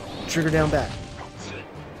 Trigger down, back.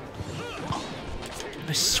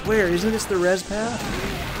 I swear, isn't this the res path?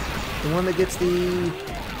 The one that gets the...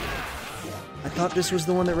 I thought this was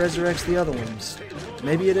the one that resurrects the other ones.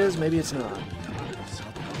 Maybe it is, maybe it's not.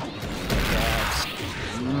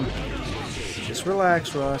 Just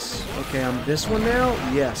relax, Russ. Okay, I'm this one now?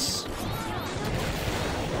 Yes.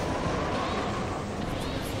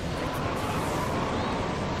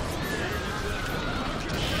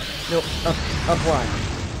 No, up Y.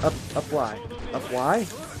 Up Y. Up Y?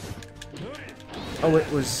 Oh, it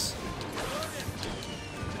was...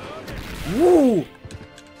 Woo!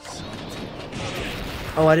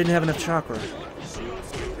 Oh, I didn't have enough chakra.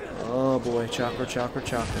 Oh boy, chakra, chakra,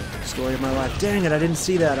 chakra. Story of my life. Dang it, I didn't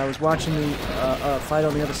see that. I was watching the fight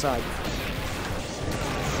on the other side.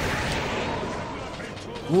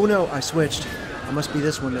 Oh no, I switched. I must be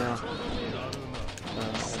this one now.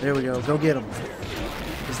 There we go. Go get him.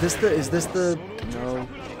 Is this the... No.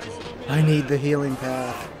 I need the healing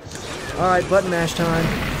path. Alright, button mash time.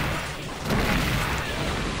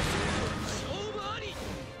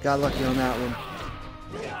 Got lucky on that one.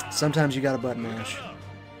 Sometimes you gotta button mash.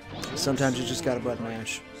 Sometimes you just gotta button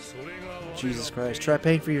mash. Jesus Christ. Try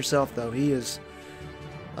paying for yourself, though. He is,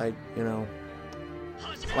 like, you know...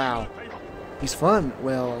 Wow. He's fun.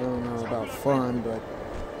 Well, I don't know about fun, but...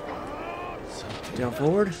 Down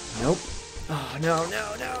forward? Nope. Oh, no,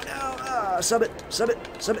 no, no, no. Sub it, sub it,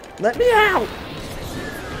 sub it. Let me out!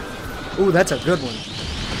 Ooh, that's a good one.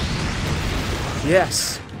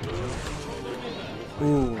 Yes.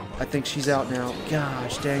 Ooh, I think she's out now.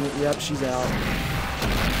 Gosh, dang it. Yep, she's out.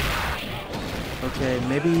 Okay,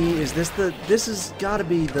 maybe... Is this the... This has got to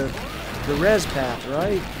be the res path,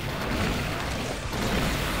 right?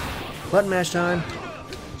 Button mash time.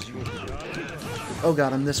 Oh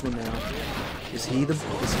god, I'm this one now. Is he the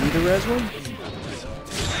res one?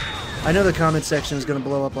 I know the comment section is gonna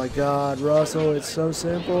blow up like, God, Russell, it's so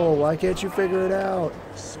simple. Why can't you figure it out?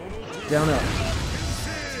 Down up.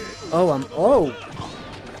 Oh, oh,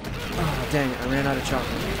 dang it, I ran out of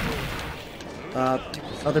chocolate.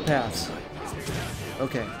 Other paths.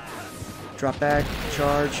 Okay. Drop back,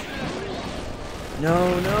 charge.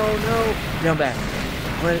 No, no, no. Down back.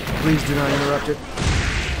 Please do not interrupt it.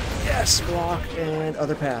 Yes, block and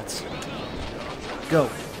other paths. Go.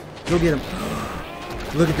 Go get him.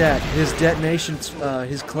 Look at that. His detonation,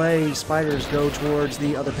 his clay spiders go towards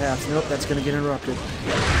the other paths. Nope, that's going to get interrupted.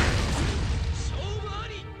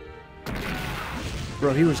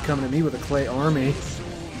 Bro, he was coming at me with a clay army.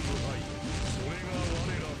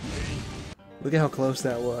 Look at how close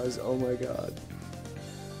that was. Oh my god.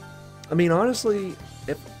 I mean, honestly,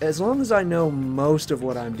 as long as I know most of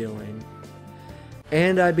what I'm doing,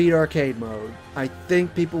 and I beat arcade mode, I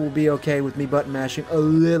think people will be okay with me button mashing a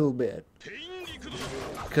little bit.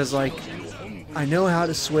 Because, like, I know how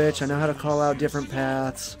to switch, I know how to call out different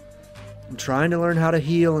paths. I'm trying to learn how to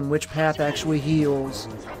heal and which path actually heals.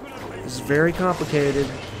 This is very complicated,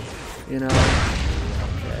 you know.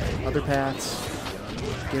 Okay, other paths.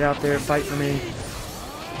 Get out there, fight for me.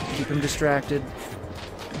 Keep him distracted.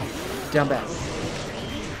 Down back.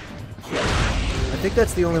 I think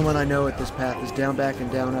that's the only one I know at this path, is down back and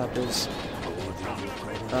down up is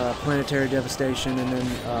planetary devastation, and then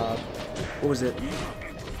what was it?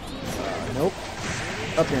 Nope.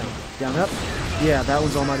 Up down. Down up? Yeah, that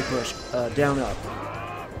one's almighty push. Down up.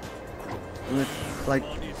 Like,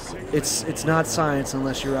 it's not science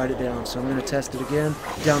unless you write it down, so I'm gonna test it again.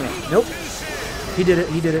 Down up. Nope. He did it,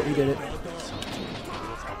 he did it, he did it.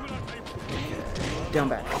 Down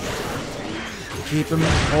back. Keep him,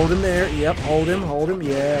 hold him there. Yep, hold him,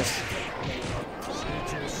 yes.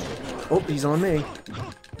 Oh, he's on me.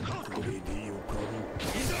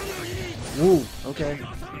 Woo, okay.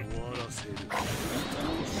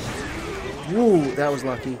 Woo, that was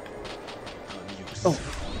lucky. Oh.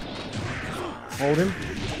 Hold him.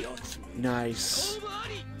 Nice.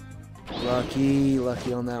 Lucky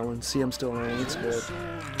on that one. See, I'm still running, it's good.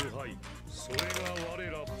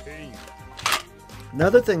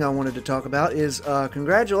 Another thing I wanted to talk about is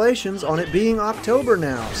congratulations on it being October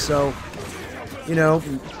now. So, you know,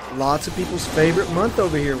 lots of people's favorite month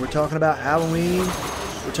over here. We're talking about Halloween.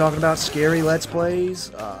 We're talking about scary Let's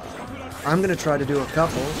Plays. I'm going to try to do a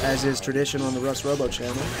couple, as is tradition on the Russ Robo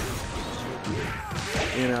Channel.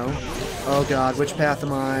 You know. Oh god, which path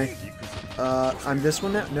am I? I'm this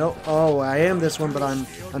one now? No. Oh, I am this one, but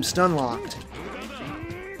I'm stun locked.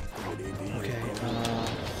 Okay,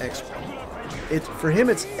 X. For him,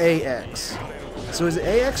 it's AX. So is it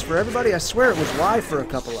AX for everybody? I swear it was Y for a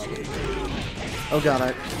couple of them. Oh god,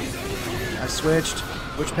 I switched.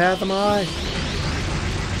 Which path am I?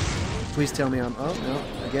 Please tell me I'm... Oh, no,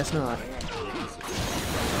 I guess not.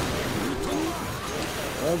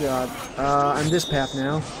 Oh god. I'm this path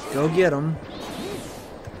now. Go get him.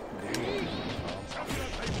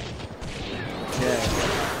 Okay.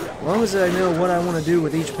 As long as I know what I want to do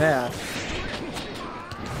with each path.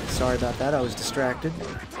 Sorry about that, I was distracted.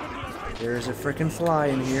 There's a frickin' fly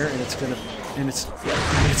in here, and it's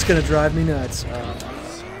gonna drive me nuts.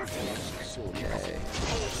 Okay.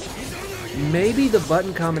 Maybe the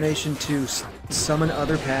button combination to summon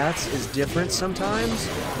other paths is different sometimes,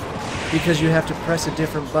 because you have to press a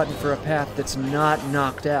different button for a path that's not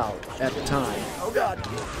knocked out at the time. Oh god!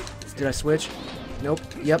 Did I switch? Nope.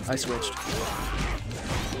 Yep, I switched.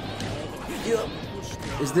 Yep.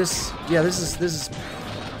 Is this... Yeah, this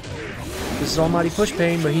is Almighty Push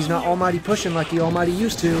Pain, but he's not Almighty pushing like the Almighty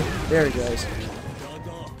used to. There he goes.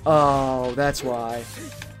 Oh, that's why.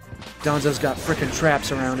 Danzo's got frickin'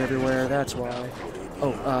 traps around everywhere. That's why.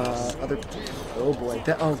 Oh, other... Oh, boy.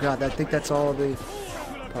 Oh, God. I think that's all the...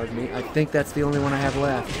 Pardon me. I think that's the only one I have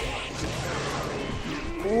left.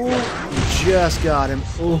 Ooh, he just got him.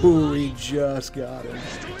 Ooh, he just got him.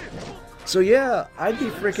 So yeah, I'd be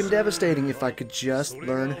freaking devastating if I could just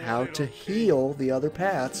learn how to heal the other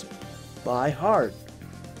paths by heart.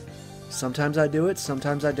 Sometimes I do it,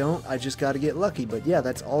 sometimes I don't. I just gotta get lucky. But yeah,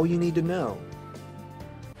 that's all you need to know.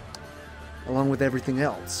 Along with everything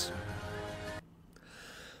else.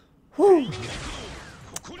 Whew.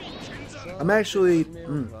 I'm actually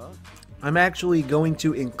going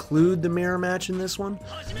to include the mirror match in this one,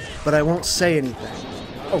 but I won't say anything.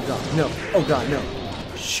 Oh god, no. Oh god, no.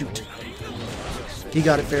 Shoot. He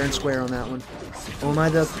got it fair and square on that one. Oh, am I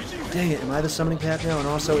the... Dang it, am I the summoning path now? And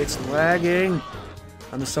also, it's lagging.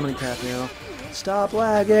 I'm the summoning path now. Stop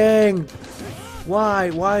lagging! Why?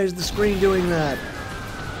 Why is the screen doing that?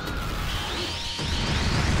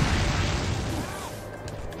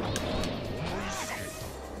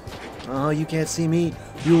 Oh, you can't see me.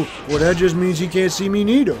 Well, that just means he can't see me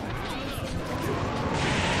neither.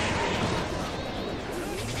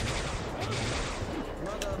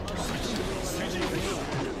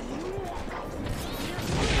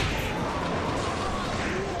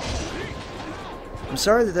 I'm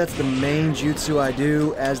sorry that that's the main jutsu I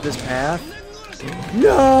do as this path.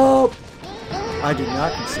 No! I do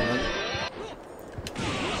not consent.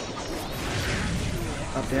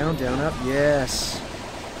 Up, down, up. Yes.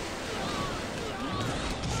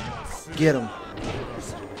 Get him.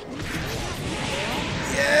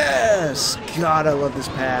 Yes! God, I love this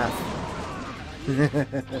path.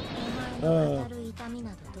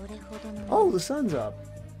 Oh, the sun's up.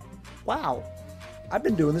 Wow. I've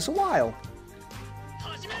been doing this a while.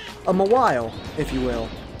 A while, if you will.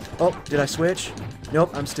 Oh, did I switch?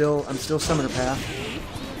 Nope, I'm still summoner path.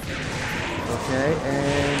 Okay,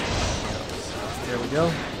 and there we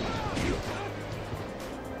go.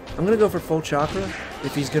 I'm gonna go for full chakra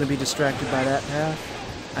if he's gonna be distracted by that path.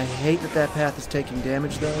 I hate that that path is taking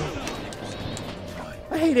damage though.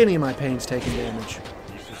 I hate any of my pains taking damage.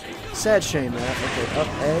 Sad shame that. Okay, up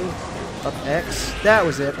A, up X. That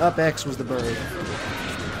was it. Up X was the bird.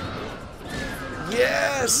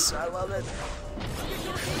 Yes! I love it.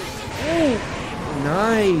 Ooh,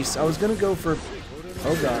 nice. I was gonna go for...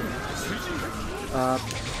 Oh god.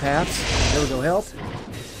 Paths. There we go. Help.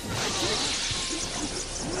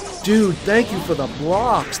 Dude, thank you for the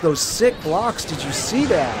blocks. Those sick blocks. Did you see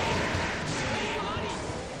that?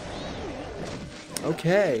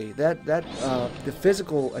 Okay. The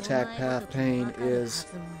physical attack path pain is...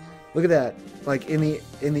 Look at that. Like in the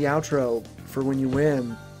outro for when you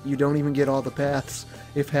win, you don't even get all the paths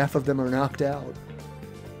if half of them are knocked out.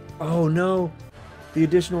 Oh no. The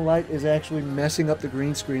additional light is actually messing up the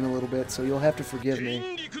green screen a little bit, so you'll have to forgive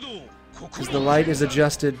me. Because the light is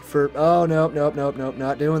adjusted for... Oh, nope,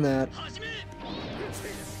 not doing that.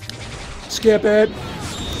 Skip it!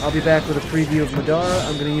 I'll be back with a preview of Madara.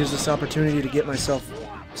 I'm going to use this opportunity to get myself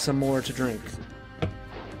some more to drink.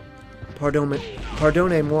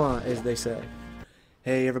 Pardonnez-moi, as they say.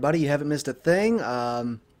 Hey everybody, you haven't missed a thing.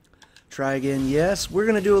 Try again, yes. We're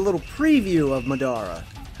going to do a little preview of Madara.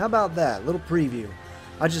 How about that? Little preview.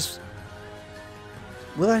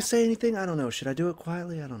 Will I say anything? I don't know. Should I do it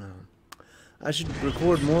quietly? I don't know. I should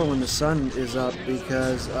record more when the sun is up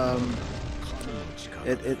because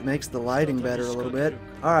it makes the lighting better a little bit.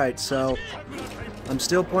 Alright, so I'm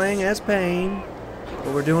still playing as Pain,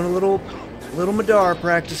 but we're doing a little Madara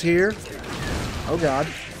practice here. Oh god.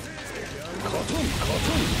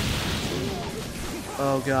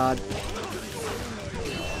 Oh god.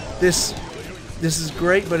 This is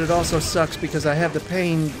great, but it also sucks because I have the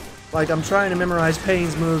Pain. Like, I'm trying to memorize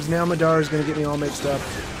Pain's moves. Now Madara's gonna get me all mixed up.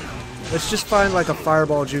 Let's just find like a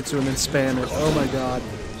fireball jutsu and then spam it. Oh my god.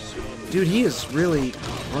 Dude, he is really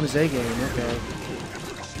on his A game. Okay.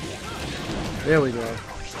 There we go.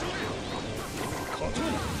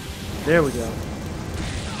 There we go.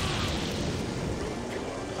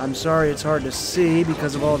 I'm sorry it's hard to see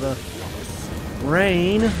because of all the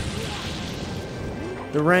rain.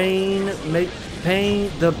 The rain make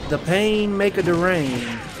pain. The pain make a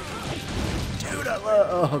rain. Dude, I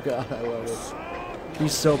love. Oh god, I love it.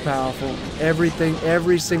 He's so powerful. Everything,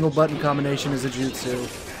 every single button combination is a jutsu.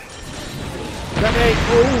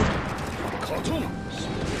 Oh!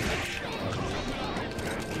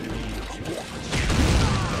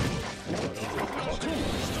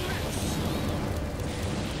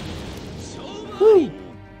 Woo!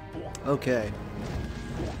 Okay.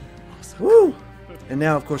 Woo! And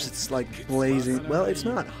now, of course, it's like blazing. Well, it's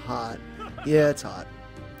not hot. Yeah, it's hot.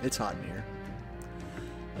 It's hot in here.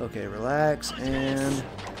 Okay, relax, and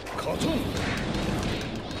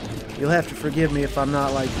you'll have to forgive me if I'm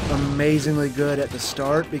not like amazingly good at the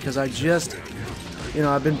start, because I just, you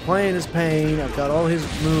know, I've been playing as Pain. I've got all his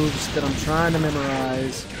moves that I'm trying to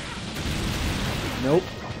memorize. Nope.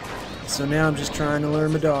 So now I'm just trying to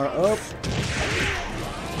learn Madara. Oh.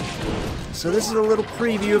 So this is a little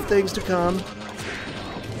preview of things to come.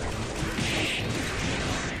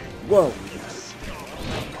 Whoa.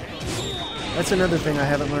 That's another thing I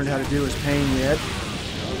haven't learned how to do is Pain yet.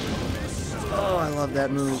 Oh, I love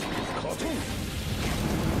that move.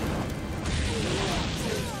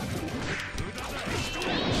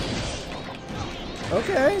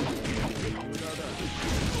 Okay.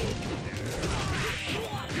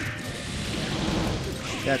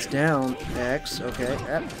 That's down X. Okay.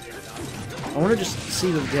 I want to just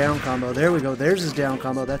see the down combo. There we go. There's his down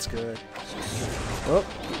combo. That's good. Oh.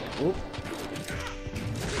 Oh.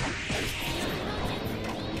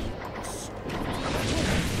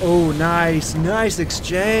 Oh, nice. Nice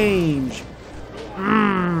exchange.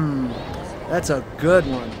 That's a good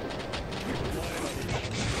one.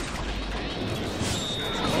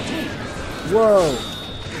 Whoa.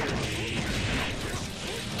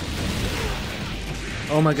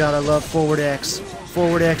 Oh my god, I love forward X.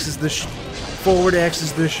 Forward X is the forward X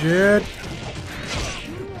is the shit.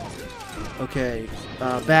 Okay,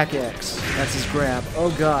 back X. That's his grab.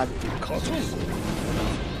 Oh god.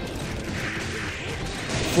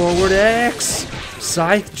 Forward X!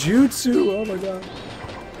 Scythe Jutsu! Oh my god.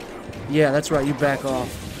 Yeah, that's right, you back off.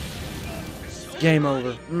 Game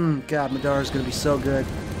over. God, Madara's gonna be so good.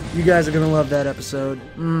 You guys are gonna love that episode.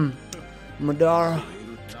 Madara.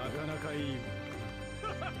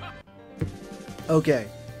 Okay.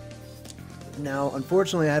 Now,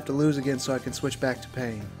 unfortunately, I have to lose again so I can switch back to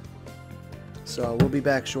Pain. So, we'll be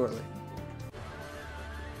back shortly.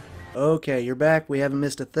 Okay, you're back. We haven't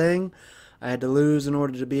missed a thing. I had to lose in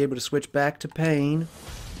order to be able to switch back to Pain,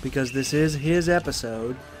 because this is his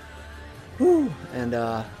episode. Whew. And,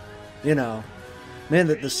 you know, man,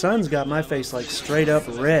 the sun's got my face, like, straight up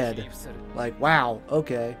red. Like, wow,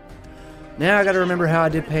 okay. Now I gotta remember how I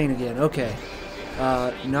did Pain again. Okay.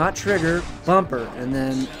 Not trigger, bumper, and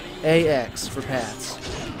then AX for Pats.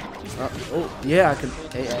 Oh, yeah, I can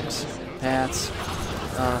AX, Pats,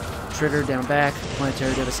 trigger, down back,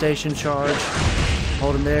 planetary devastation, charge.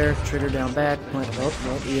 Hold him there, trigger down back,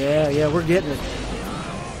 yeah, we're getting it.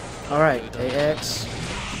 Alright, AX,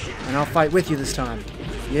 and I'll fight with you this time.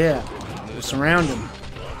 Yeah, we'll surround him.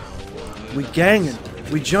 We gangin',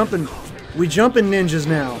 we jumpin' ninjas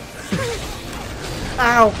now.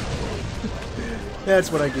 Ow!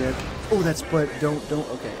 That's what I get. Oh, that's, but don't,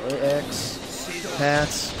 okay, AX,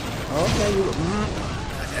 Pats, okay,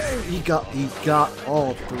 he got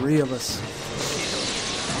all three of us.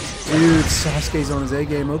 Dude, Sasuke's on his A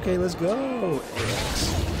game. Okay, let's go.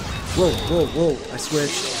 Whoa. I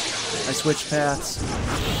switched paths.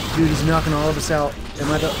 Dude, he's knocking all of us out. Am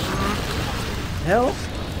I the... Help?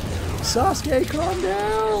 Sasuke, calm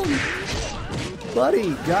down.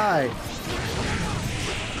 Buddy, guy.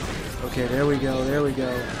 Okay, there we go.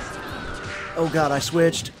 Oh god, I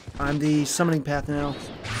switched. I'm the summoning path now.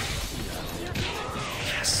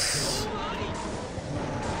 Yes.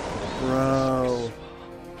 Bro.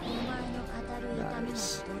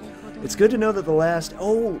 Nice. It's good to know that the last...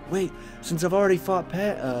 Oh, wait. Since I've already fought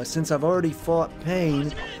Pain,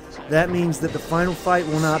 that means that the final fight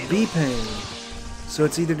will not be Pain. So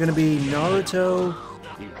it's either going to be Naruto,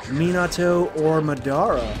 Minato, or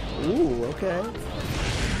Madara. Ooh, okay.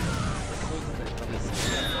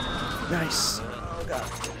 Nice. Oh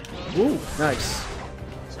god. Ooh, nice.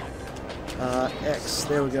 X.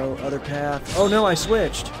 There we go. Other path. Oh no, I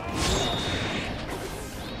switched.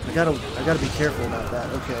 I gotta be careful about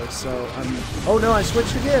that. Okay, so I'm. Oh no, I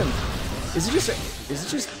switched again. Is it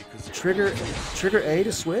just trigger A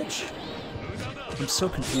to switch? I'm so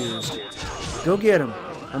confused. Go get him.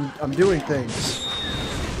 I'm doing things.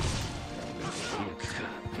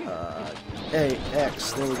 A,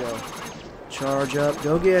 X. There we go. Charge up.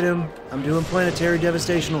 Go get him. I'm doing planetary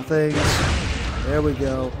devastational things. There we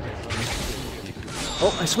go.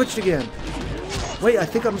 Oh, I switched again. Wait, I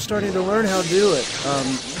think I'm starting to learn how to do it.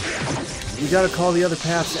 You gotta call the other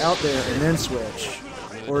paths out there and then switch.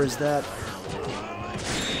 Or is that...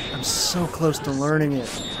 I'm so close to learning it.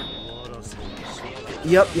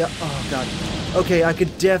 Yep. Oh, God. Okay, I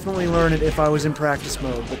could definitely learn it if I was in practice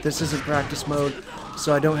mode, but this isn't practice mode,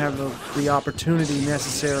 so I don't have the opportunity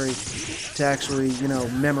necessary to actually, you know,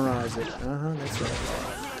 memorize it. That's right.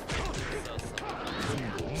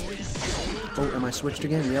 Oh, am I switched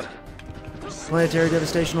again? Yep. Planetary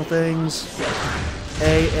Devastational things.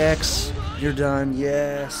 AX. You're done.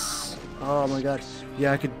 Yes. Oh my god.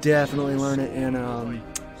 Yeah, I could definitely learn it in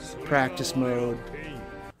practice mode.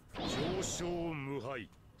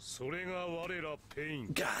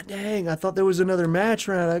 God dang, I thought there was another match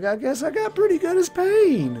round. I guess I got pretty good as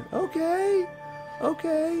Pain. Okay.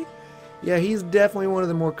 Okay. Yeah, he's definitely one of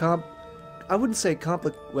the more I wouldn't say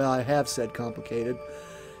well, I have said complicated.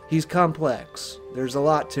 He's complex. There's a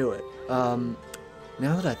lot to it. Now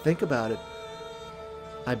that I think about it,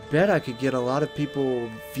 I bet I could get a lot of people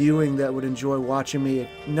viewing that would enjoy watching me,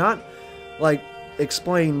 not like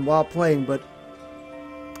explain while playing, but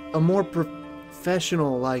a more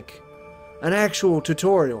professional, like an actual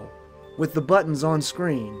tutorial with the buttons on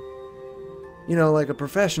screen. You know, like a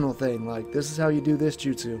professional thing, like this is how you do this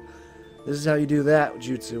jutsu, this is how you do that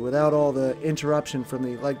jutsu, without all the interruption from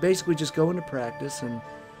the, like basically just go into practice and,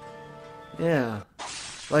 yeah,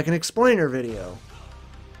 like an explainer video.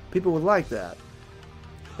 People would like that.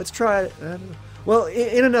 Let's try it. Well,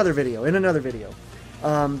 in another video.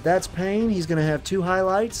 That's Pain. He's going to have 2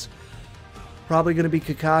 highlights. Probably going to be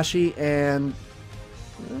Kakashi and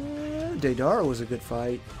Deidara was a good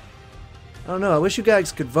fight. I don't know. I wish you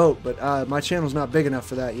guys could vote, but my channel's not big enough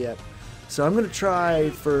for that yet. So I'm going to try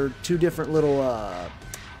for 2 different little...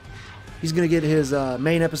 he's going to get his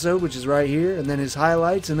main episode, which is right here, and then his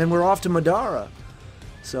highlights, and then we're off to Madara.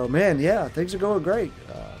 So, man, yeah, things are going great.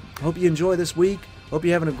 Hope you enjoy this week. Hope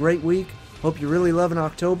you're having a great week. Hope you're really loving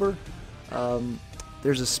October.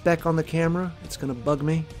 There's a speck on the camera. It's going to bug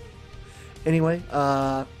me. Anyway,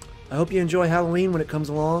 I hope you enjoy Halloween when it comes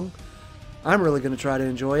along. I'm really going to try to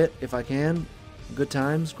enjoy it if I can. Good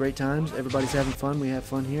times, great times. Everybody's having fun. We have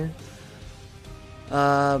fun here.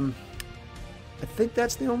 I think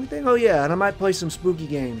that's the only thing. Oh, yeah, and I might play some spooky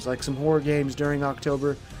games, like some horror games during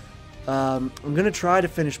October. I'm going to try to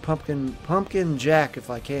finish Pumpkin Jack if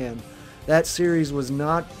I can. That series was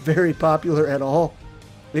not very popular at all.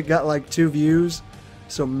 It got like 2 views,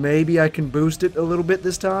 so maybe I can boost it a little bit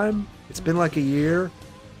this time. It's been like a year,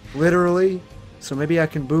 literally, so maybe I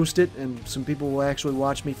can boost it and some people will actually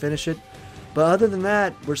watch me finish it. But other than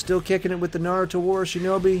that, we're still kicking it with the Naruto War of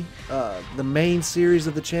Shinobi, the main series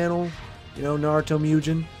of the channel, you know, Naruto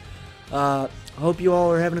Mugen. Hope you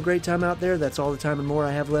all are having a great time out there. That's all the time and more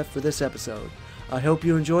I have left for this episode. I hope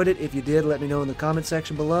you enjoyed it. If you did, let me know in the comment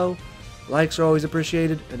section below. Likes are always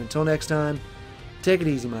appreciated, and until next time, take it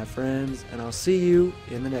easy, my friends, and I'll see you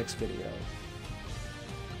in the next video.